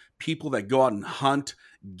hunters, people that go out and hunt,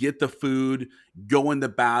 get the food, go in the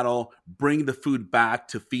battle, bring the food back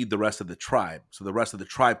to feed the rest of the tribe, so the rest of the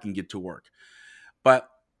tribe can get to work. But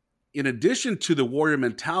in addition to the warrior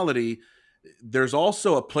mentality, there's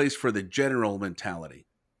also a place for the general mentality.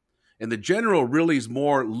 And the general really is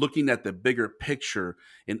more looking at the bigger picture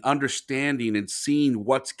and understanding and seeing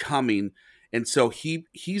what's coming. And so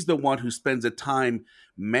he's the one who spends the time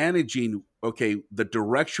managing, okay, the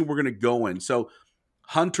direction we're going to go in. So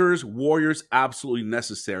hunters, warriors, absolutely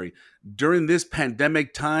necessary. During this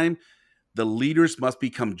pandemic time, the leaders must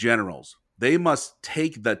become generals. They must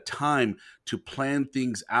take the time to plan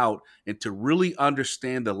things out and to really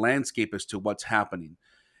understand the landscape as to what's happening.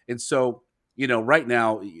 And so, right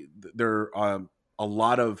now, there are a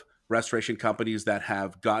lot of restoration companies that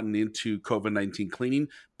have gotten into COVID-19 cleaning,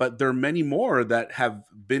 but there are many more that have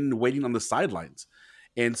been waiting on the sidelines.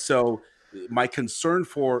 And so my concern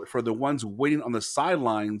for the ones waiting on the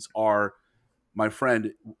sidelines are, my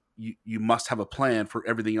friend, you must have a plan for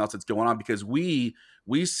everything else that's going on, because we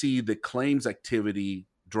see the claims activity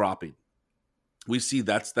dropping. We see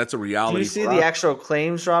that's a reality. Do you see the actual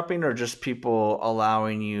claims dropping, or just people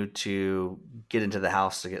allowing you to get into the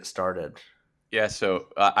house to get started? Yeah, so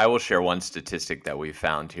I will share one statistic that we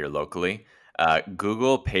found here locally.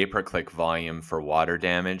 Google pay-per-click volume for water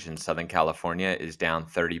damage in Southern California is down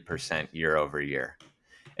 30% year over year.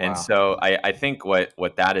 And Wow. so I think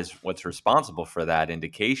what that is, what's responsible for that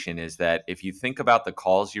indication is that if you think about the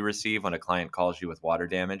calls you receive when a client calls you with water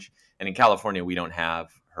damage, and in California, we don't have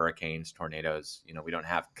hurricanes, tornadoes, we don't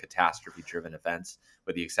have catastrophe driven events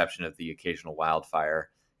with the exception of the occasional wildfire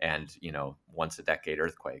and, once a decade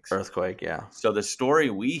earthquakes. Earthquake, yeah. So the story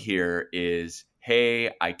we hear is, hey,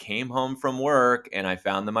 I came home from work and I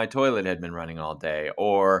found that my toilet had been running all day,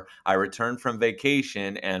 or I returned from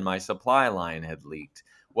vacation and my supply line had leaked.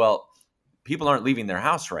 Well, people aren't leaving their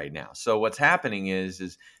house right now. So what's happening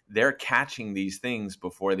is they're catching these things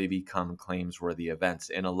before they become claims-worthy events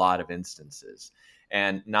in a lot of instances.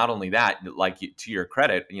 And not only that, like, to your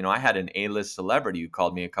credit, I had an A-list celebrity who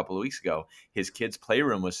called me a couple of weeks ago. His kid's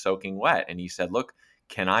playroom was soaking wet. And he said, look,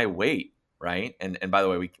 can I wait? Right. And by the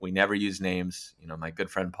way, we never use names. My good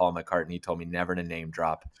friend Paul McCartney told me never to name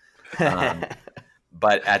drop.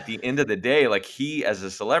 But at the end of the day, like, he as a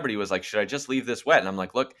celebrity was like, should I just leave this wet? And I'm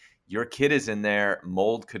like, look, your kid is in there.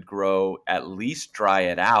 Mold could grow, at least dry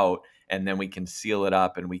it out. And then we can seal it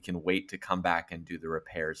up and we can wait to come back and do the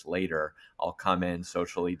repairs later. I'll come in,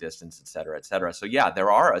 socially distance, et cetera, et cetera. So yeah, there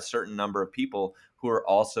are a certain number of people who are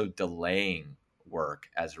also delaying work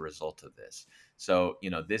as a result of this. So,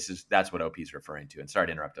 that's what OP is referring to. And sorry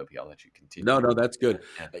to interrupt, OP. I'll let you continue. No, that's good.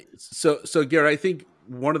 Yeah. So Gary, I think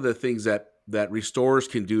one of the things that restorers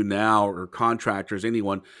can do now, or contractors,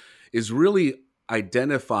 anyone, is really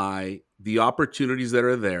identify the opportunities that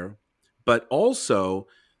are there, but also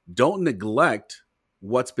don't neglect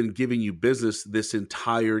what's been giving you business this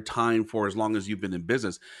entire time for as long as you've been in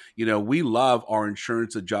business. We love our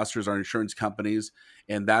insurance adjusters, our insurance companies,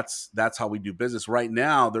 and that's how we do business. Right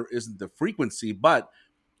now, there isn't the frequency, but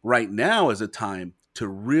right now is a time to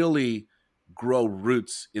really grow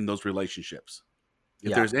roots in those relationships.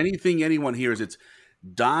 If there's anything anyone hears, it's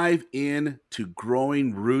dive in to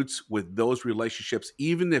growing roots with those relationships,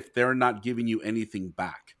 even if they're not giving you anything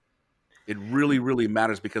back. It really, really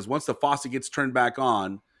matters, because once the faucet gets turned back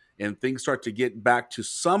on and things start to get back to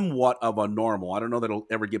somewhat of a normal, I don't know that it'll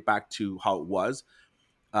ever get back to how it was,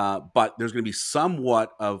 but there's going to be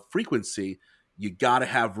somewhat of frequency. You got to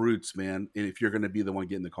have roots, man, if you're going to be the one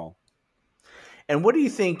getting the call. And what do you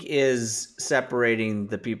think is separating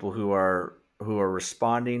the people who are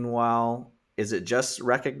responding well? Is it just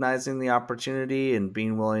recognizing the opportunity and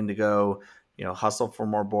being willing to go, hustle for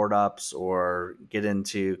more board ups or get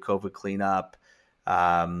into COVID cleanup,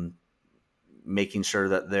 making sure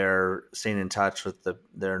that they're staying in touch with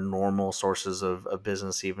their normal sources of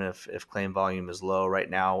business, even if claim volume is low right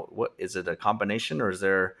now? What is it, a combination, or is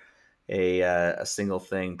there a single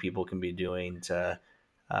thing people can be doing to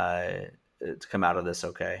come out of this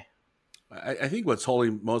okay? I think what's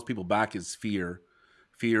holding most people back is fear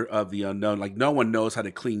of the unknown. Like, no one knows how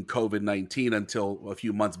to clean COVID-19 until a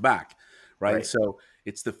few months back. Right. So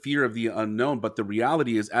it's the fear of the unknown. But the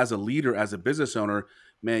reality is, as a leader, as a business owner,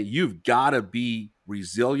 man, you've got to be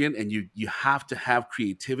resilient, and you have to have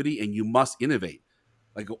creativity, and you must innovate.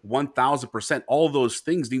 Like 1,000%, all those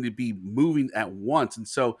things need to be moving at once. And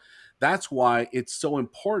so that's why it's so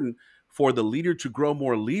important for the leader to grow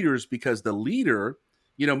more leaders, because the leader,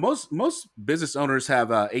 most business owners have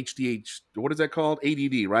HDH. What is that called?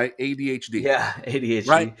 ADD, right? ADHD. Yeah, ADHD.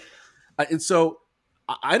 Right. And so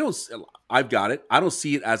I've got it. I don't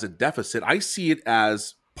see it as a deficit. I see it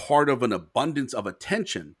as part of an abundance of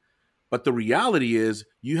attention. But the reality is,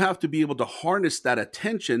 you have to be able to harness that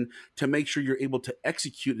attention to make sure you're able to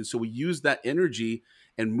execute. And so we use that energy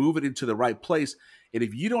and move it into the right place. And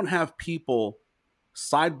if you don't have people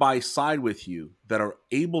side by side with you that are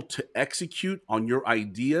able to execute on your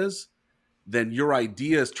ideas, then your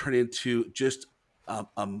ideas turn into just a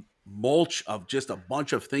mulch of just a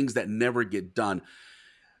bunch of things that never get done.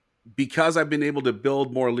 Because I've been able to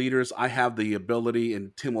build more leaders, I have the ability,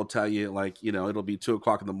 and Tim will tell you, it'll be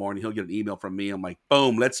 2:00 in the morning. He'll get an email from me. I'm like,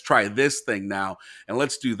 boom, let's try this thing now. And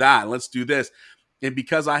let's do that. And let's do this. And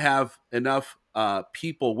because I have enough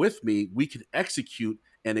people with me, we can execute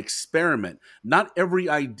and experiment. Not every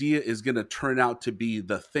idea is going to turn out to be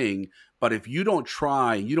the thing, but if you don't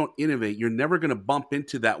try, you don't innovate, you're never going to bump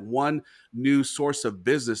into that one new source of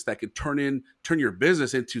business that could turn your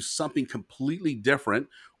business into something completely different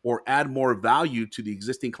or add more value to the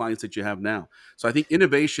existing clients that you have now. So I think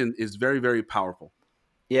innovation is very, very powerful.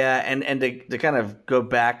 Yeah, and to kind of go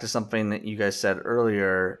back to something that you guys said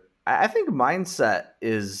earlier, I think mindset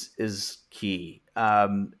is key.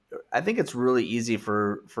 I think it's really easy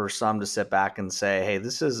for some to sit back and say, "Hey,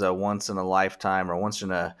 this is a once in a lifetime or once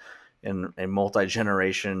in a multi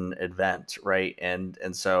generation event," right?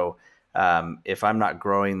 And so if I'm not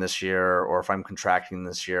growing this year or if I'm contracting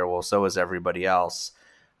this year, well, so is everybody else.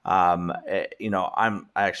 I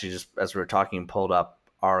actually just as we were talking pulled up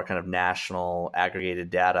our kind of national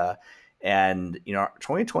aggregated data, and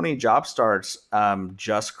 2020 job starts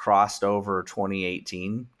just crossed over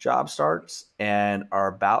 2018 job starts and are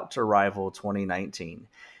about to rival 2019.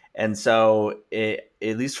 And so at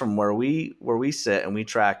least from where we sit and we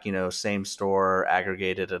track same store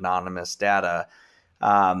aggregated anonymous data,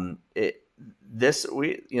 it this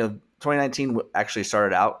we 2019 actually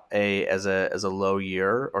started out as a low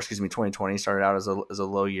year, or excuse me, 2020 started out as a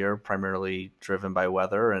low year, primarily driven by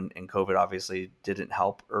weather, and COVID obviously didn't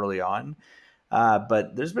help early on.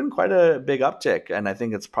 But there's been quite a big uptick, and I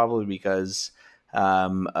think it's probably because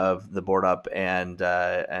of the board up and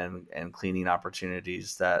cleaning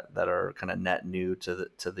opportunities that are kind of net new to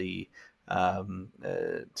the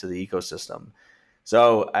ecosystem.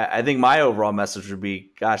 So I think my overall message would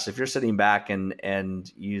be, gosh, if you're sitting back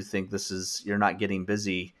and you think you're not getting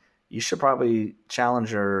busy, you should probably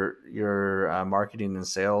challenge your marketing and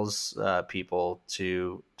sales people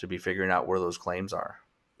to be figuring out where those claims are.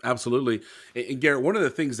 Absolutely. And Garrett, one of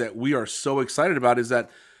the things that we are so excited about is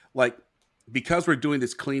that, like, because we're doing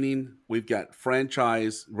this cleaning, we've got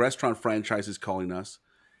restaurant franchises calling us.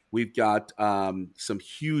 We've got some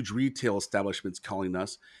huge retail establishments calling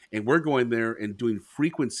us, and we're going there and doing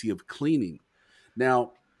frequency of cleaning.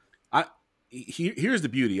 Now, here's the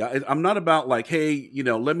beauty. I'm not about like, hey,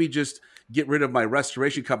 let me just get rid of my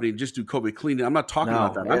restoration company and just do COVID cleaning. I'm not talking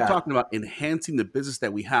about that. Yeah. I'm talking about enhancing the business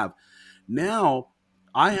that we have. Now,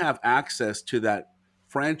 I have access to that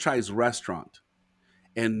franchise restaurant,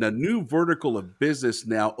 and the new vertical of business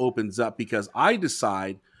now opens up because I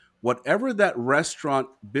decide whatever that restaurant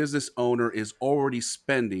business owner is already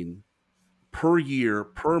spending per year,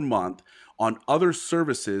 per month on other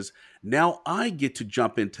services, now I get to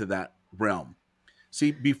jump into that realm.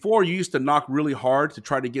 See, before you used to knock really hard to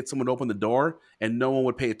try to get someone to open the door and no one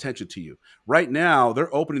would pay attention to you. Right now,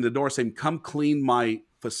 they're opening the door saying, come clean my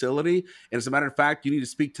facility. And as a matter of fact, you need to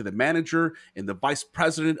speak to the manager and the vice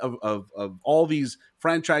president of all these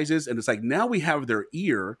franchises. And it's like, now we have their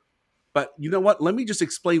ear. But you know what? Let me just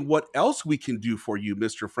explain what else we can do for you,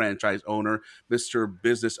 Mr. Franchise Owner, Mr.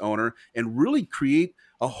 Business Owner, and really create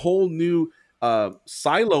a whole new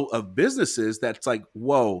silo of businesses that's like,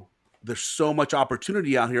 whoa, there's so much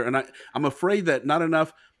opportunity out here. And I'm afraid that not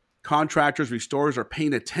enough contractors, restorers are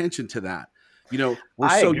paying attention to that.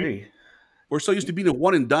 I agree. We're so used to being a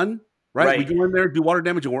one and done, right? We go in there, do water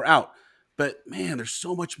damage, and we're out. But man, there's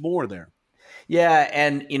so much more there. Yeah,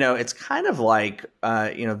 and it's kind of like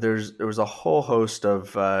there was a whole host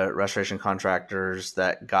of restoration contractors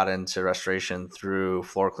that got into restoration through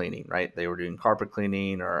floor cleaning, right? They were doing carpet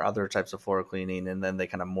cleaning or other types of floor cleaning, and then they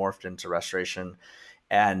kind of morphed into restoration.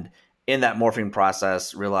 And in that morphing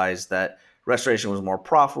process, realized that restoration was more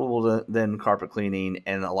profitable than carpet cleaning,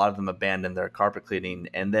 and a lot of them abandoned their carpet cleaning,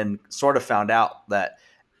 and then sort of found out that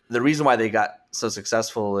the reason why they got so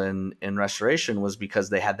successful in restoration was because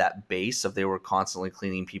they had that base of they were constantly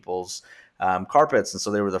cleaning people's carpets, and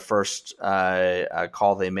so they were the first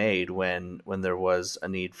call they made when there was a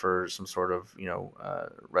need for some sort of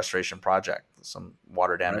restoration project, some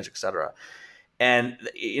water damage, right, etc. And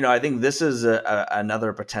I think this is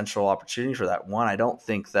another potential opportunity for that. One, I don't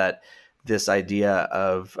think that this idea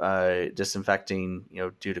of disinfecting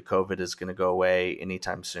due to COVID is going to go away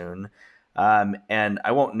anytime soon. And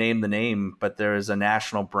I won't name the name, but there is a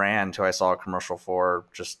national brand who I saw a commercial for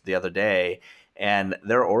just the other day, and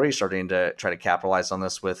they're already starting to try to capitalize on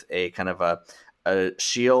this with a kind of a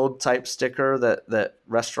shield type sticker that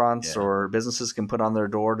restaurants or businesses can put on their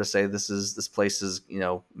door to say this place is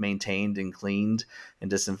maintained and cleaned and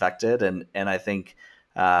disinfected. And I think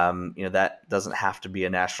that doesn't have to be a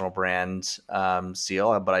national brand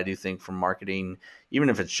seal, but I do think for marketing, even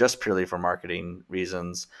if it's just purely for marketing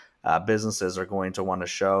reasons, businesses are going to want to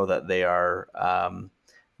show that they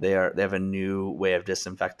have a new way of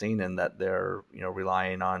disinfecting, and that they're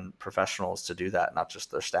relying on professionals to do that, not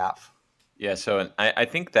just their staff. Yeah, so I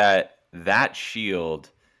think that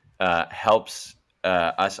shield helps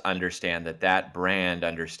us understand that brand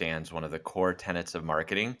understands one of the core tenets of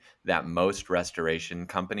marketing that most restoration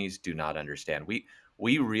companies do not understand.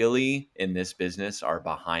 we really in this business are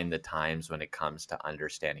behind the times when it comes to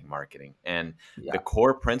understanding marketing. And Yeah. the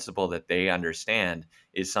core principle that they understand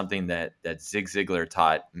is something that Zig Ziglar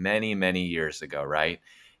taught many, many years ago, right?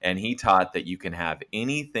 And he taught that you can have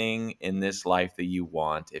anything in this life that you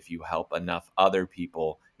want if you help enough other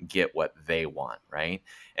people get what they want, right?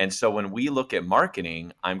 And so when we look at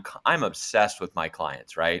marketing, I'm obsessed with my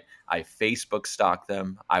clients, right? I Facebook stalk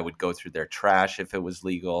them. I would go through their trash if it was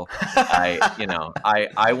legal.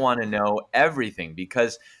 I want to know everything,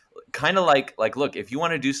 because kind of like look, if you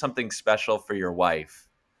want to do something special for your wife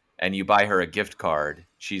and you buy her a gift card,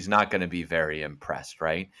 she's not going to be very impressed,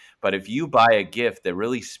 right? But if you buy a gift that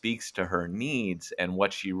really speaks to her needs and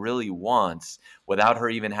what she really wants without her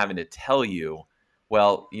even having to tell you,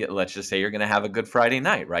 well, let's just say you're going to have a good Friday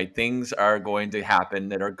night, right? Things are going to happen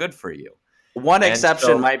that are good for you. One And exception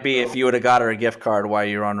so, might be if you would have got her a gift card while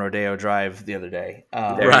you were on Rodeo Drive the other day.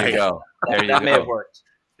 there Right. you go. There you That may have go. worked.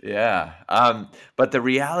 Yeah. But the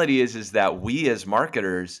reality is that we as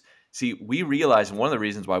marketers, see, we realize, and one of the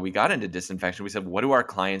reasons why we got into disinfection, we said, what do our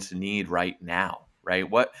clients need right now? Right?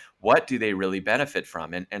 What do they really benefit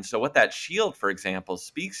from? And so what that shield, for example,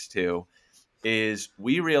 speaks to is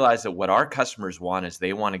we realize that what our customers want is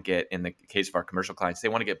they want to get, in the case of our commercial clients, they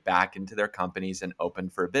want to get back into their companies and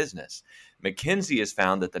open for business. McKinsey has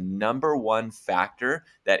found that the number one factor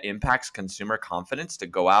that impacts consumer confidence to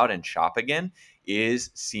go out and shop again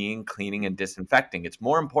is seeing cleaning and disinfecting. It's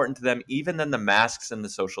more important to them even than the masks and the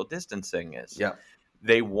social distancing is. Yeah.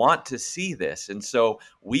 They want to see this. And so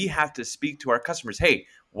we have to speak to our customers. Hey,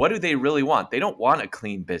 what do they really want? They don't want a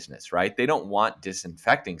clean business, right? They don't want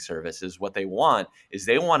disinfecting services. What they want is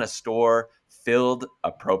they want a store filled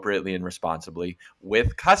appropriately and responsibly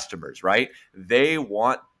with customers, right? They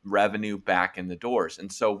want revenue back in the doors.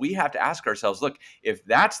 And so we have to ask ourselves, look, if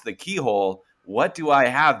that's the keyhole, what do I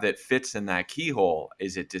have that fits in that keyhole?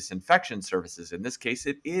 Is it disinfection services? In this case,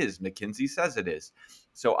 it is. McKinsey says it is.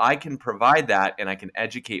 So I can provide that and I can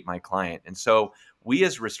educate my client. And so we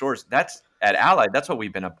as restorers, that's at Allied, that's what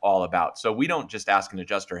we've been all about. So we don't just ask an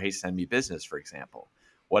adjuster, hey, send me business, for example.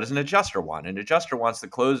 What does an adjuster want? An adjuster wants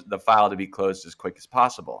the file to be closed as quick as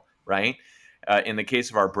possible, right? In the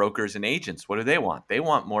case of our brokers and agents, what do they want? They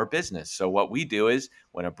want more business. So what we do is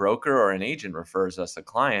when a broker or an agent refers us a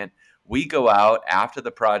client, we go out after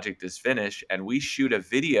the project is finished and we shoot a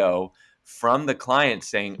video from the client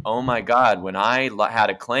saying, oh my God, when I had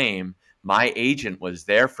a claim, my agent was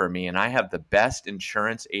there for me, and I have the best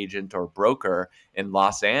insurance agent or broker in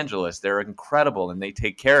Los Angeles. They're incredible and they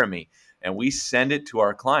take care of me. And we send it to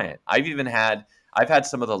our client. I've had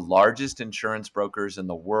some of the largest insurance brokers in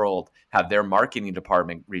the world have their marketing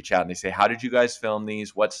department reach out and they say, how did you guys film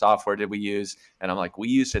these? What software did we use? And I'm like, we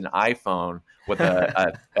used an iPhone with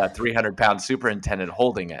a 300-pound superintendent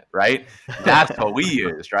holding it, right? That's what we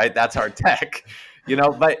used, right? That's our tech,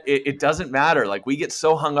 but it doesn't matter. Like, we get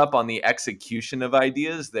so hung up on the execution of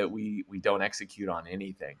ideas that we don't execute on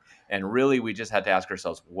anything. And really, we just had to ask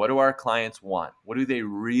ourselves, what do our clients want? What do they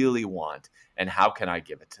really want? And how can I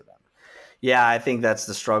give it to them? Yeah, I think that's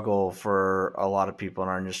the struggle for a lot of people in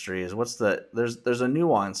our industry is there's a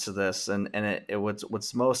nuance to this, and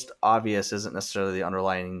what's most obvious isn't necessarily the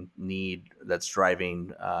underlying need that's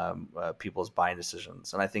driving people's buying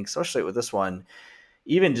decisions. And I think especially with this one,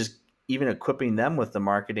 even equipping them with the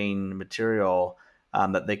marketing material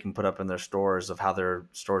that they can put up in their stores of how their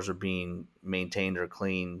stores are being maintained or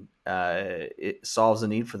clean, it solves a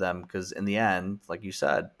need for them, because in the end, like you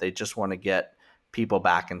said, they just want to get people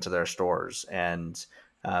back into their stores and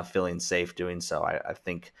feeling safe doing so. I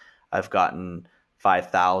think I've gotten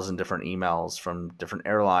 5,000 different emails from different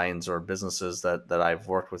airlines or businesses that I've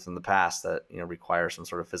worked with in the past that require some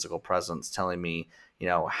sort of physical presence, telling me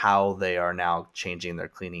how they are now changing their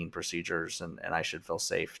cleaning procedures, and I should feel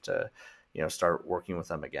safe to start working with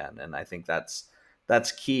them again. And I think that's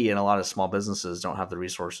key. And a lot of small businesses don't have the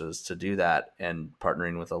resources to do that, and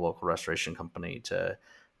partnering with a local restoration company to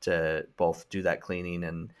both do that cleaning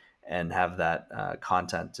and have that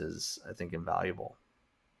content is, I think, invaluable.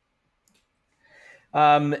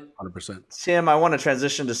 100%. Tim, I want to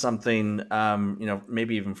transition to something,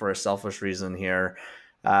 maybe even for a selfish reason here.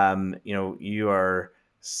 You are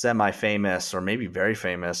semi-famous, or maybe very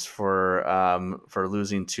famous for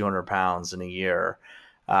losing 200 pounds in a year.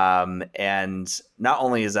 And not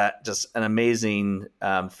only is that just an amazing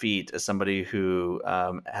feat as somebody who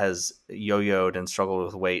has yo-yoed and struggled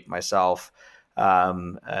with weight myself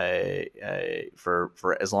for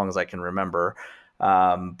as long as I can remember,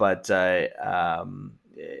 but I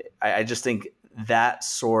just think that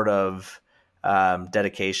sort of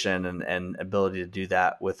dedication and ability to do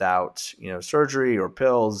that without surgery or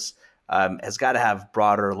pills has got to have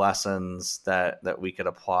broader lessons that we could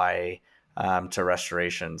apply to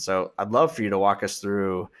restoration. So I'd love for you to walk us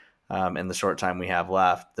through, in the short time we have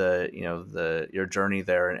left, your journey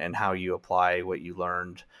there and how you apply what you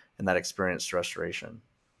learned in that experience to restoration.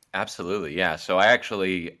 Absolutely, yeah. So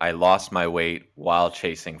I lost my weight while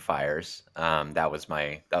chasing fires. That was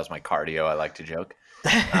my cardio. I like to joke.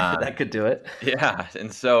 That could do it. Yeah,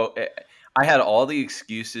 and so I had all the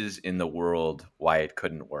excuses in the world why it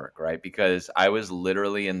couldn't work, right? Because I was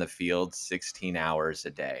literally in the field 16 hours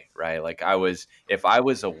a day, right? Like if I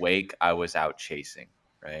was awake, I was out chasing,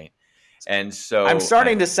 right? And so I'm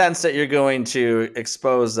starting to sense that you're going to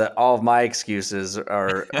expose that all of my excuses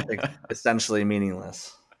are essentially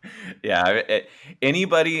meaningless. Yeah,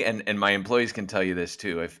 anybody and my employees can tell you this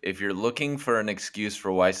too. If you're looking for an excuse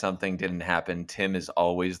for why something didn't happen, Tim is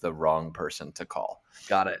always the wrong person to call.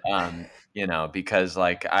 Got it. Because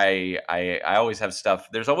like I always have stuff.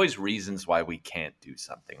 There's always reasons why we can't do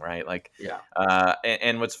something, right? Like, Yeah.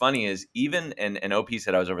 And what's funny is even and OP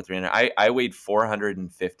said I was over 300. I weighed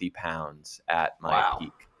 450 pounds at my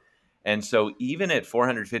peak, and so even at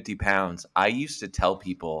 450 pounds, I used to tell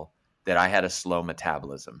people that I had a slow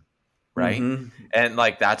metabolism, right? Mm-hmm. And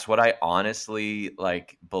like that's what I honestly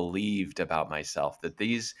like believed about myself, that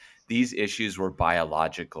these issues were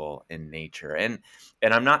biological in nature. And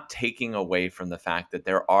I'm not taking away from the fact that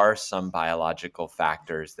there are some biological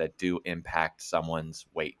factors that do impact someone's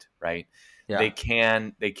weight, right? Yeah. They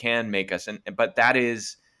can make us, but that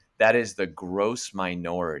is the gross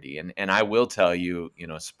minority. And I will tell you,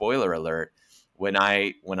 spoiler alert, when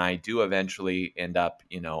I do eventually end up,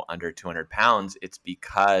 under 200 pounds, it's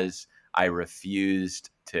because I refused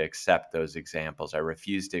to accept those examples. I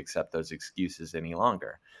refused to accept those excuses any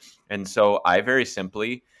longer. And so I very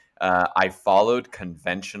simply, I followed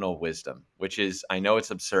conventional wisdom, which is, I know it's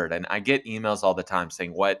absurd. And I get emails all the time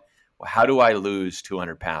saying, how do I lose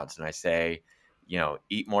 200 pounds? And I say,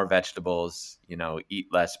 eat more vegetables, eat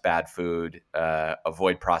less bad food,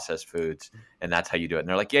 avoid processed foods. And that's how you do it. And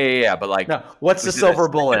they're like, yeah. But like, no, what's the silver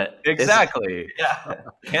bullet? Exactly. Yeah.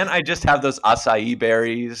 Can't I just have those acai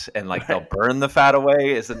berries and like they'll burn the fat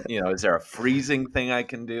away? Is there a freezing thing I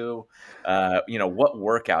can do? What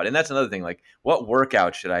workout? And that's another thing. Like, what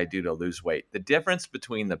workout should I do to lose weight? The difference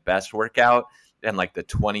between the best workout and like the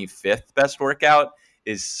 25th best workout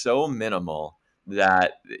is so minimal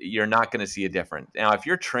that you're not going to see a difference. Now, if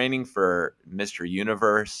you're training for Mr.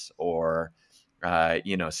 Universe or,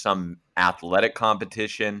 some athletic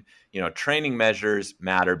competition, training measures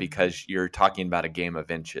matter because you're talking about a game of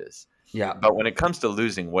inches. Yeah. But when it comes to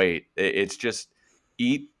losing weight, it's just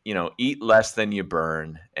eat less than you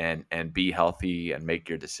burn and be healthy and make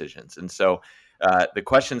your decisions. And so the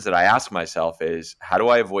questions that I ask myself is, how do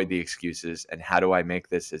I avoid the excuses and how do I make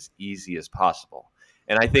this as easy as possible?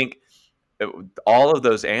 And I think all of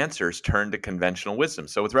those answers turn to conventional wisdom.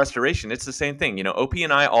 So with restoration, it's the same thing. OP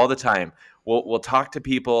and I all the time, we'll talk to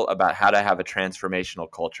people about how to have a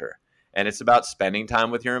transformational culture. And it's about spending time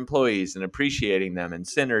with your employees and appreciating them and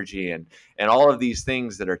synergy and all of these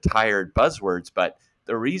things that are tired buzzwords. But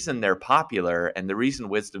the reason they're popular and the reason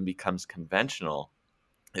wisdom becomes conventional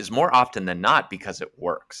is more often than not because it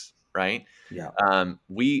works, right? Yeah.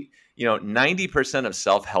 90% of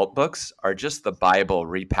self-help books are just the Bible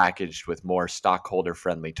repackaged with more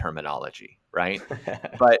stockholder-friendly terminology, right?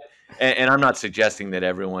 But and I'm not suggesting that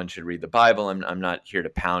everyone should read the Bible. I'm not here to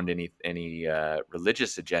pound any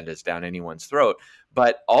religious agendas down anyone's throat.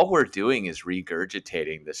 But all we're doing is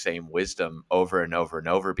regurgitating the same wisdom over and over and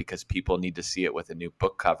over because people need to see it with a new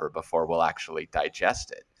book cover before we'll actually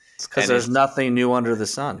digest it. It's because there's nothing new under the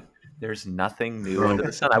sun. There's nothing new under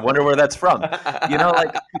the sun. I wonder where that's from.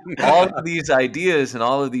 Like all of these ideas and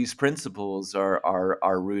all of these principles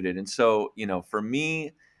are rooted. And so, for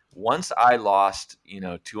me, once I lost,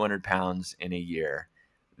 200 pounds in a year,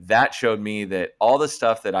 that showed me that all the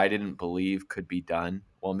stuff that I didn't believe could be done,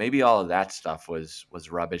 well, maybe all of that stuff was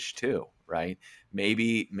rubbish too, right?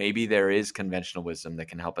 Maybe there is conventional wisdom that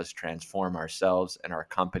can help us transform ourselves and our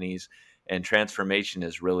companies. And transformation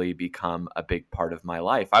has really become a big part of my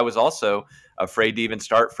life. I was also afraid to even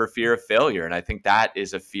start for fear of failure. And I think that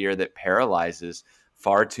is a fear that paralyzes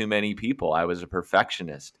far too many people. I was a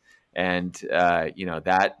perfectionist. And,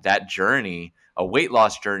 that journey, a weight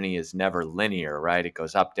loss journey is never linear, right? It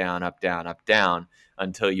goes up, down, up, down, up, down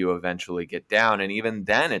until you eventually get down. And even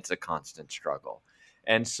then it's a constant struggle.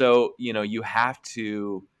 And so, you have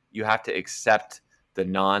to accept the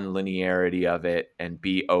non-linearity of it and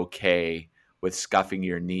be okay with scuffing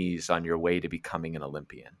your knees on your way to becoming an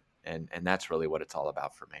Olympian. And that's really what it's all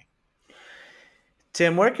about for me.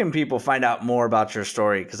 Tim, where can people find out more about your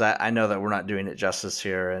story? Because I know that we're not doing it justice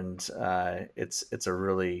here, and it's a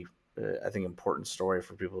really, I think, important story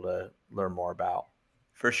for people to learn more about.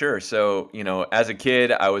 For sure. So, as a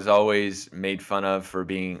kid, I was always made fun of for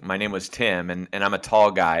being, my name was Tim, and I'm a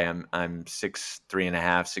tall guy. I'm 6'3.5",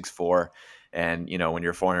 6'4". And, when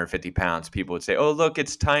you're 450 pounds, people would say, "Oh, look,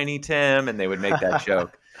 it's Tiny Tim." And they would make that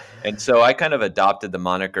joke. And so I kind of adopted the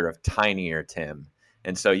moniker of Tinier Tim.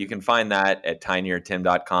 And so you can find that at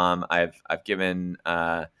tiniertim.com. I've given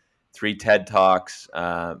 3 TED Talks.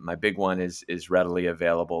 My big one is readily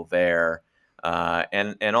available there.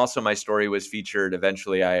 And also my story was featured.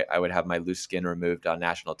 Eventually, I would have my loose skin removed on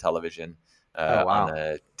national television Oh, wow. on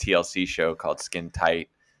a TLC show called Skin Tight.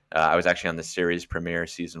 I was actually on the series premiere,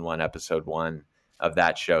 season 1, episode 1 of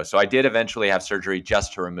that show. So I did eventually have surgery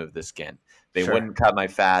just to remove the skin. They Sure. wouldn't cut my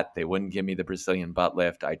fat. They wouldn't give me the Brazilian butt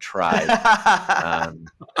lift. I tried.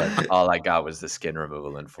 But all I got was the skin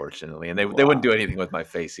removal, unfortunately. And they wouldn't do anything with my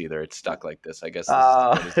face either. It's stuck like this. I guess this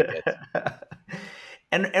is as good as it gets.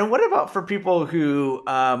 And what about for people who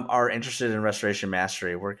are interested in Restoration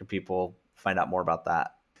Mastery? Where can people find out more about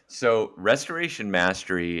that? So Restoration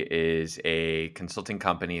Mastery is a consulting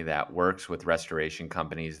company that works with restoration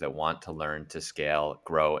companies that want to learn to scale,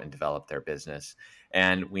 grow, and develop their business.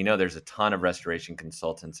 And we know there's a ton of restoration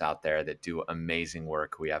consultants out there that do amazing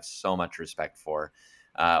work we have so much respect for.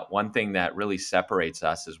 One thing that really separates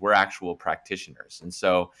us is we're actual practitioners. And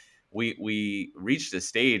so we reached a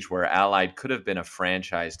stage where Allied could have been a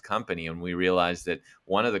franchised company, and we realized that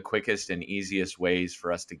one of the quickest and easiest ways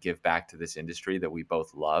for us to give back to this industry that we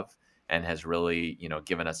both love and has really,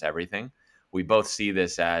 given us everything. We both see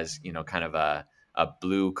this as, kind of a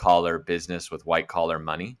blue collar business with white collar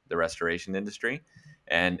money, the restoration industry.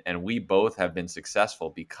 And we both have been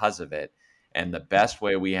successful because of it. And the best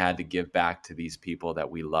way we had to give back to these people that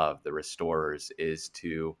we love, the restorers, is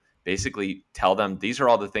to basically tell them these are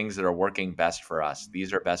all the things that are working best for us.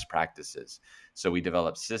 These are best practices. So we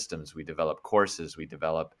develop systems, we develop courses, we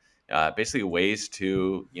develop basically ways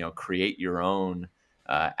to create your own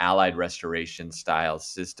allied restoration style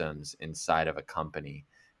systems inside of a company.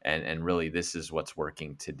 And really, this is what's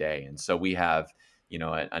working today. And so we have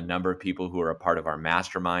a number of people who are a part of our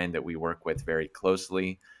mastermind that we work with very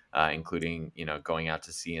closely. Including, going out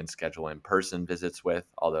to see and schedule in-person visits with,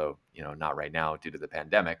 although, not right now due to the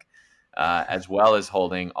pandemic, as well as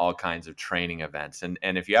holding all kinds of training events. And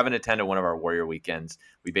if you haven't attended one of our Warrior Weekends,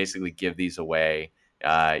 we basically give these away.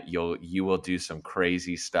 You will do some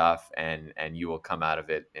crazy stuff, and you will come out of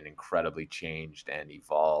it an incredibly changed and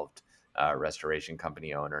evolved restoration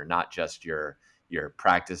company owner, not just your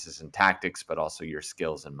practices and tactics, but also your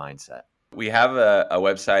skills and mindset. We have a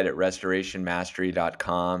website at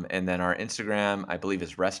restorationmastery.com, and then our Instagram, I believe,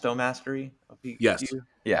 is Resto Mastery. Yes.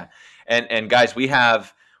 Yeah. And guys, we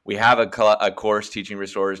have a course teaching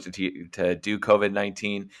restorers to do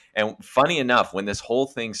COVID-19. And funny enough, when this whole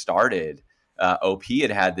thing started, OP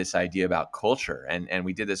had this idea about culture, and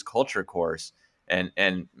we did this culture course. And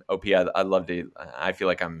OP, I'd love to. I feel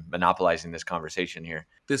like I'm monopolizing this conversation here.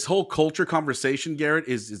 This whole culture conversation, Garrett,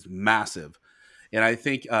 is massive. And I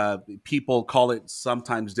think people call it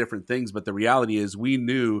sometimes different things, but the reality is we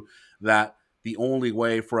knew that the only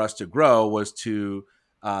way for us to grow was to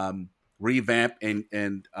revamp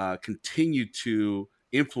and continue to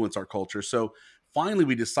influence our culture. So finally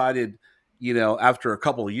we decided, after a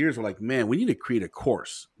couple of years, we're like, man, we need to create a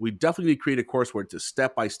course. We definitely need to create a course where it's a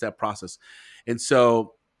step-by-step process. And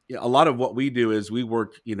so a lot of what we do is we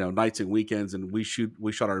work, nights and weekends, and we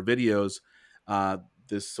shot our videos,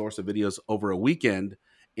 this source of videos over a weekend,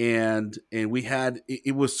 and we had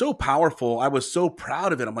it was so powerful. I was so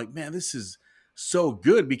proud of it. I'm like, man, this is so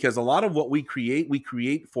good, because a lot of what we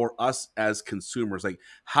create for us as consumers. Like,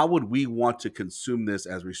 how would we want to consume this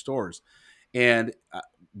as restorers? And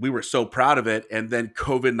we were so proud of it, and then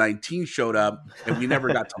COVID-19 showed up, and we never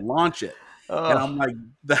got to launch it. And I'm like,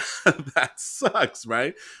 that sucks,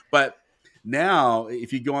 right? But now,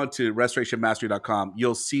 if you go on to restorationmastery.com,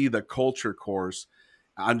 you'll see the culture course.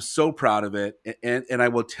 I'm so proud of it. And I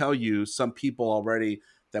will tell you, some people already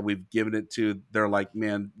that we've given it to, they're like,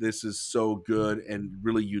 man, this is so good and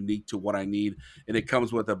really unique to what I need. And it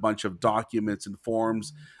comes with a bunch of documents and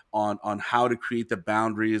forms on how to create the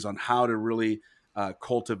boundaries, on how to really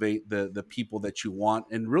cultivate the people that you want,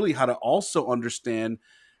 and really how to also understand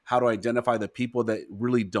how to identify the people that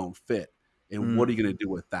really don't fit. And what are you going to do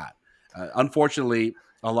with that? Unfortunately,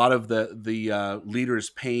 a lot of the leaders'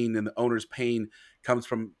 pain and the owners' pain comes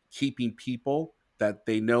from keeping people that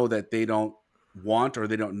they know that they don't want or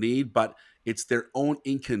they don't need, but it's their own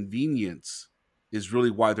inconvenience is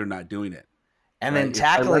really why they're not doing it. And then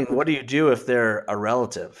tackling, what do you do if they're a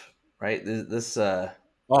relative, right? This I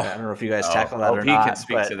don't know if you guys tackle that or not. Can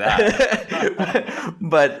speak to that.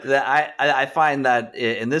 But I find that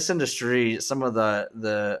in this industry, some of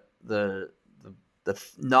the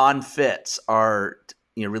non-fits are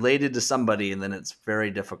related to somebody, and then it's very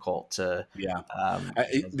difficult to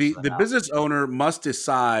the business owner must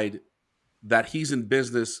decide that he's in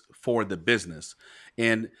business for the business.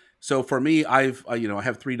 And so for me, I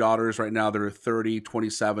have 3 daughters right now. They're 30,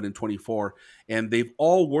 27, and 24, and they've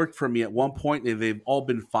all worked for me at one point, and they've all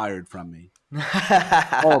been fired from me.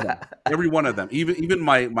 All of them, every one of them, even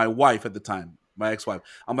my wife at the time, my ex-wife.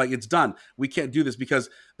 I'm like, it's done. We can't do this,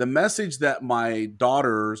 because the message that my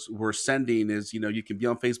daughters were sending is, you can be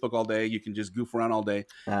on Facebook all day, you can just goof around all day,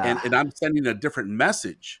 and I'm sending a different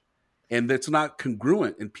message. And that's not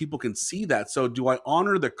congruent, and people can see that. So do I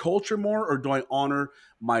honor the culture more, or do I honor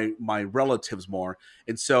my relatives more?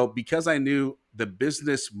 And so because I knew the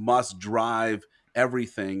business must drive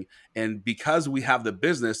everything, and because we have the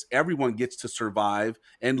business, everyone gets to survive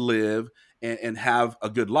and live and have a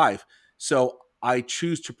good life. So I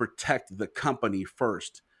choose to protect the company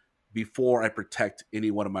first before I protect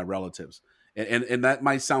any one of my relatives. And that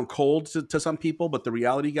might sound cold to some people, but the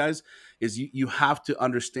reality, guys, is you have to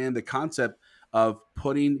understand the concept of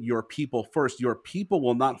putting your people first. Your people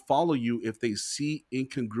will not follow you if they see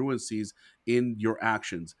incongruencies in your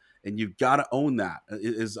actions. And you've got to own that.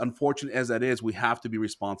 As unfortunate as that is, we have to be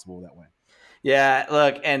responsible that way. Yeah,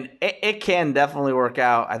 look, and it can definitely work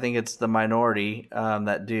out. I think it's the minority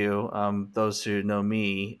that do. Those who know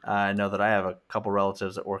me know that I have a couple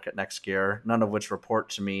relatives that work at NextGear, none of which report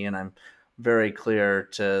to me, and I'm very clear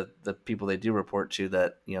to the people they do report to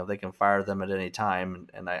that they can fire them at any time,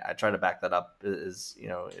 and I try to back that up. Is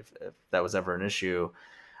if that was ever an issue,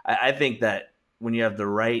 I think that when you have the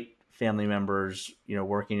right family members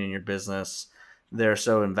working in your business, they're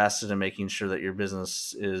so invested in making sure that your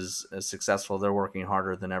business is successful. They're working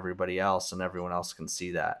harder than everybody else, and everyone else can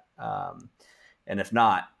see that. And if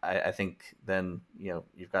not, I think then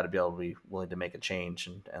you've got to be able to be willing to make a change,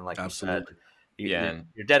 and like Absolutely. you said.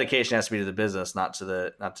 Your dedication has to be to the business, not to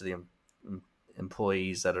the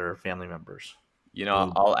employees that are family members.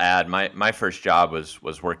 I'll add my first job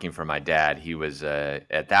was working for my dad. He was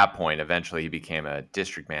at that point, eventually he became a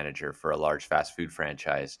district manager for a large fast food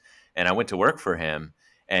franchise, and I went to work for him.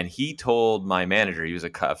 And he told my manager, he was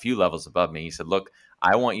a few levels above me, he said, "Look,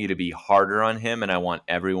 I want you to be harder on him, and I want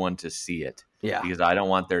everyone to see it, because I don't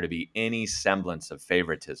want there to be any semblance of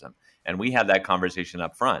favoritism." And we had that conversation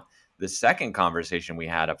up front. The second conversation we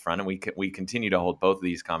had up front, and we continue to hold both of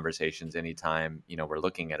these conversations anytime we're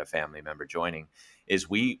looking at a family member joining, is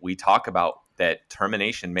we talk about that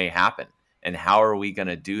termination may happen, and how are we going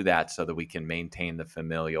to do that so that we can maintain the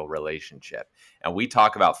familial relationship. And we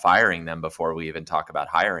talk about firing them before we even talk about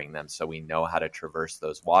hiring them, so we know how to traverse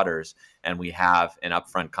those waters, and we have an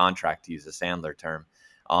upfront contract, to use a Sandler term,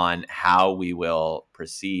 on how we will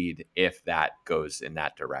proceed if that goes in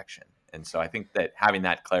that direction. And so I think that having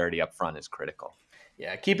that clarity up front is critical.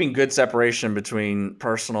 Yeah, keeping good separation between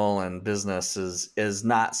personal and business is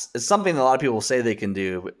something that a lot of people say they can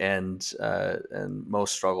do, and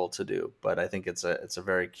most struggle to do. But I think it's a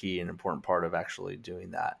very key and important part of actually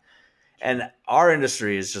doing that. And our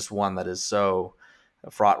industry is just one that is so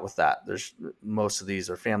fraught with that. Most of these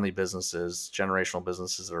are family businesses, generational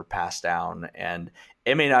businesses that are passed down, and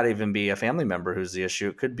it may not even be a family member who's the issue.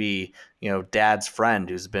 It could be, dad's friend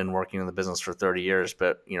who's been working in the business for 30 years,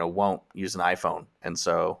 but, won't use an iPhone. And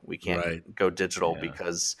so we can't go digital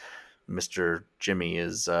because Mr. Jimmy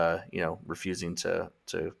is, refusing to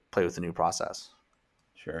play with the new process.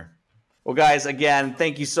 Sure. Well, guys, again,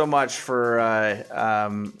 thank you so much for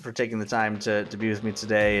taking the time to be with me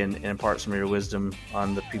today and impart some of your wisdom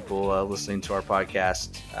on the people listening to our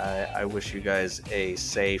podcast. I wish you guys a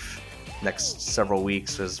safe next several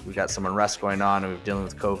weeks, as we got some unrest going on and we're dealing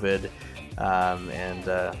with COVID, and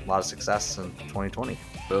a lot of success in 2020.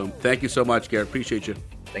 Boom. Thank you so much, Garrett. Appreciate you.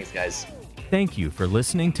 Thanks, guys. Thank you for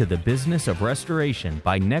listening to The Business of Restoration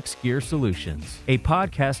by NextGear Solutions, a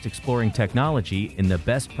podcast exploring technology in the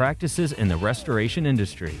best practices in the restoration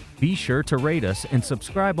industry. Be sure to rate us and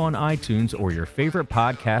subscribe on iTunes or your favorite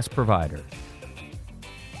podcast provider.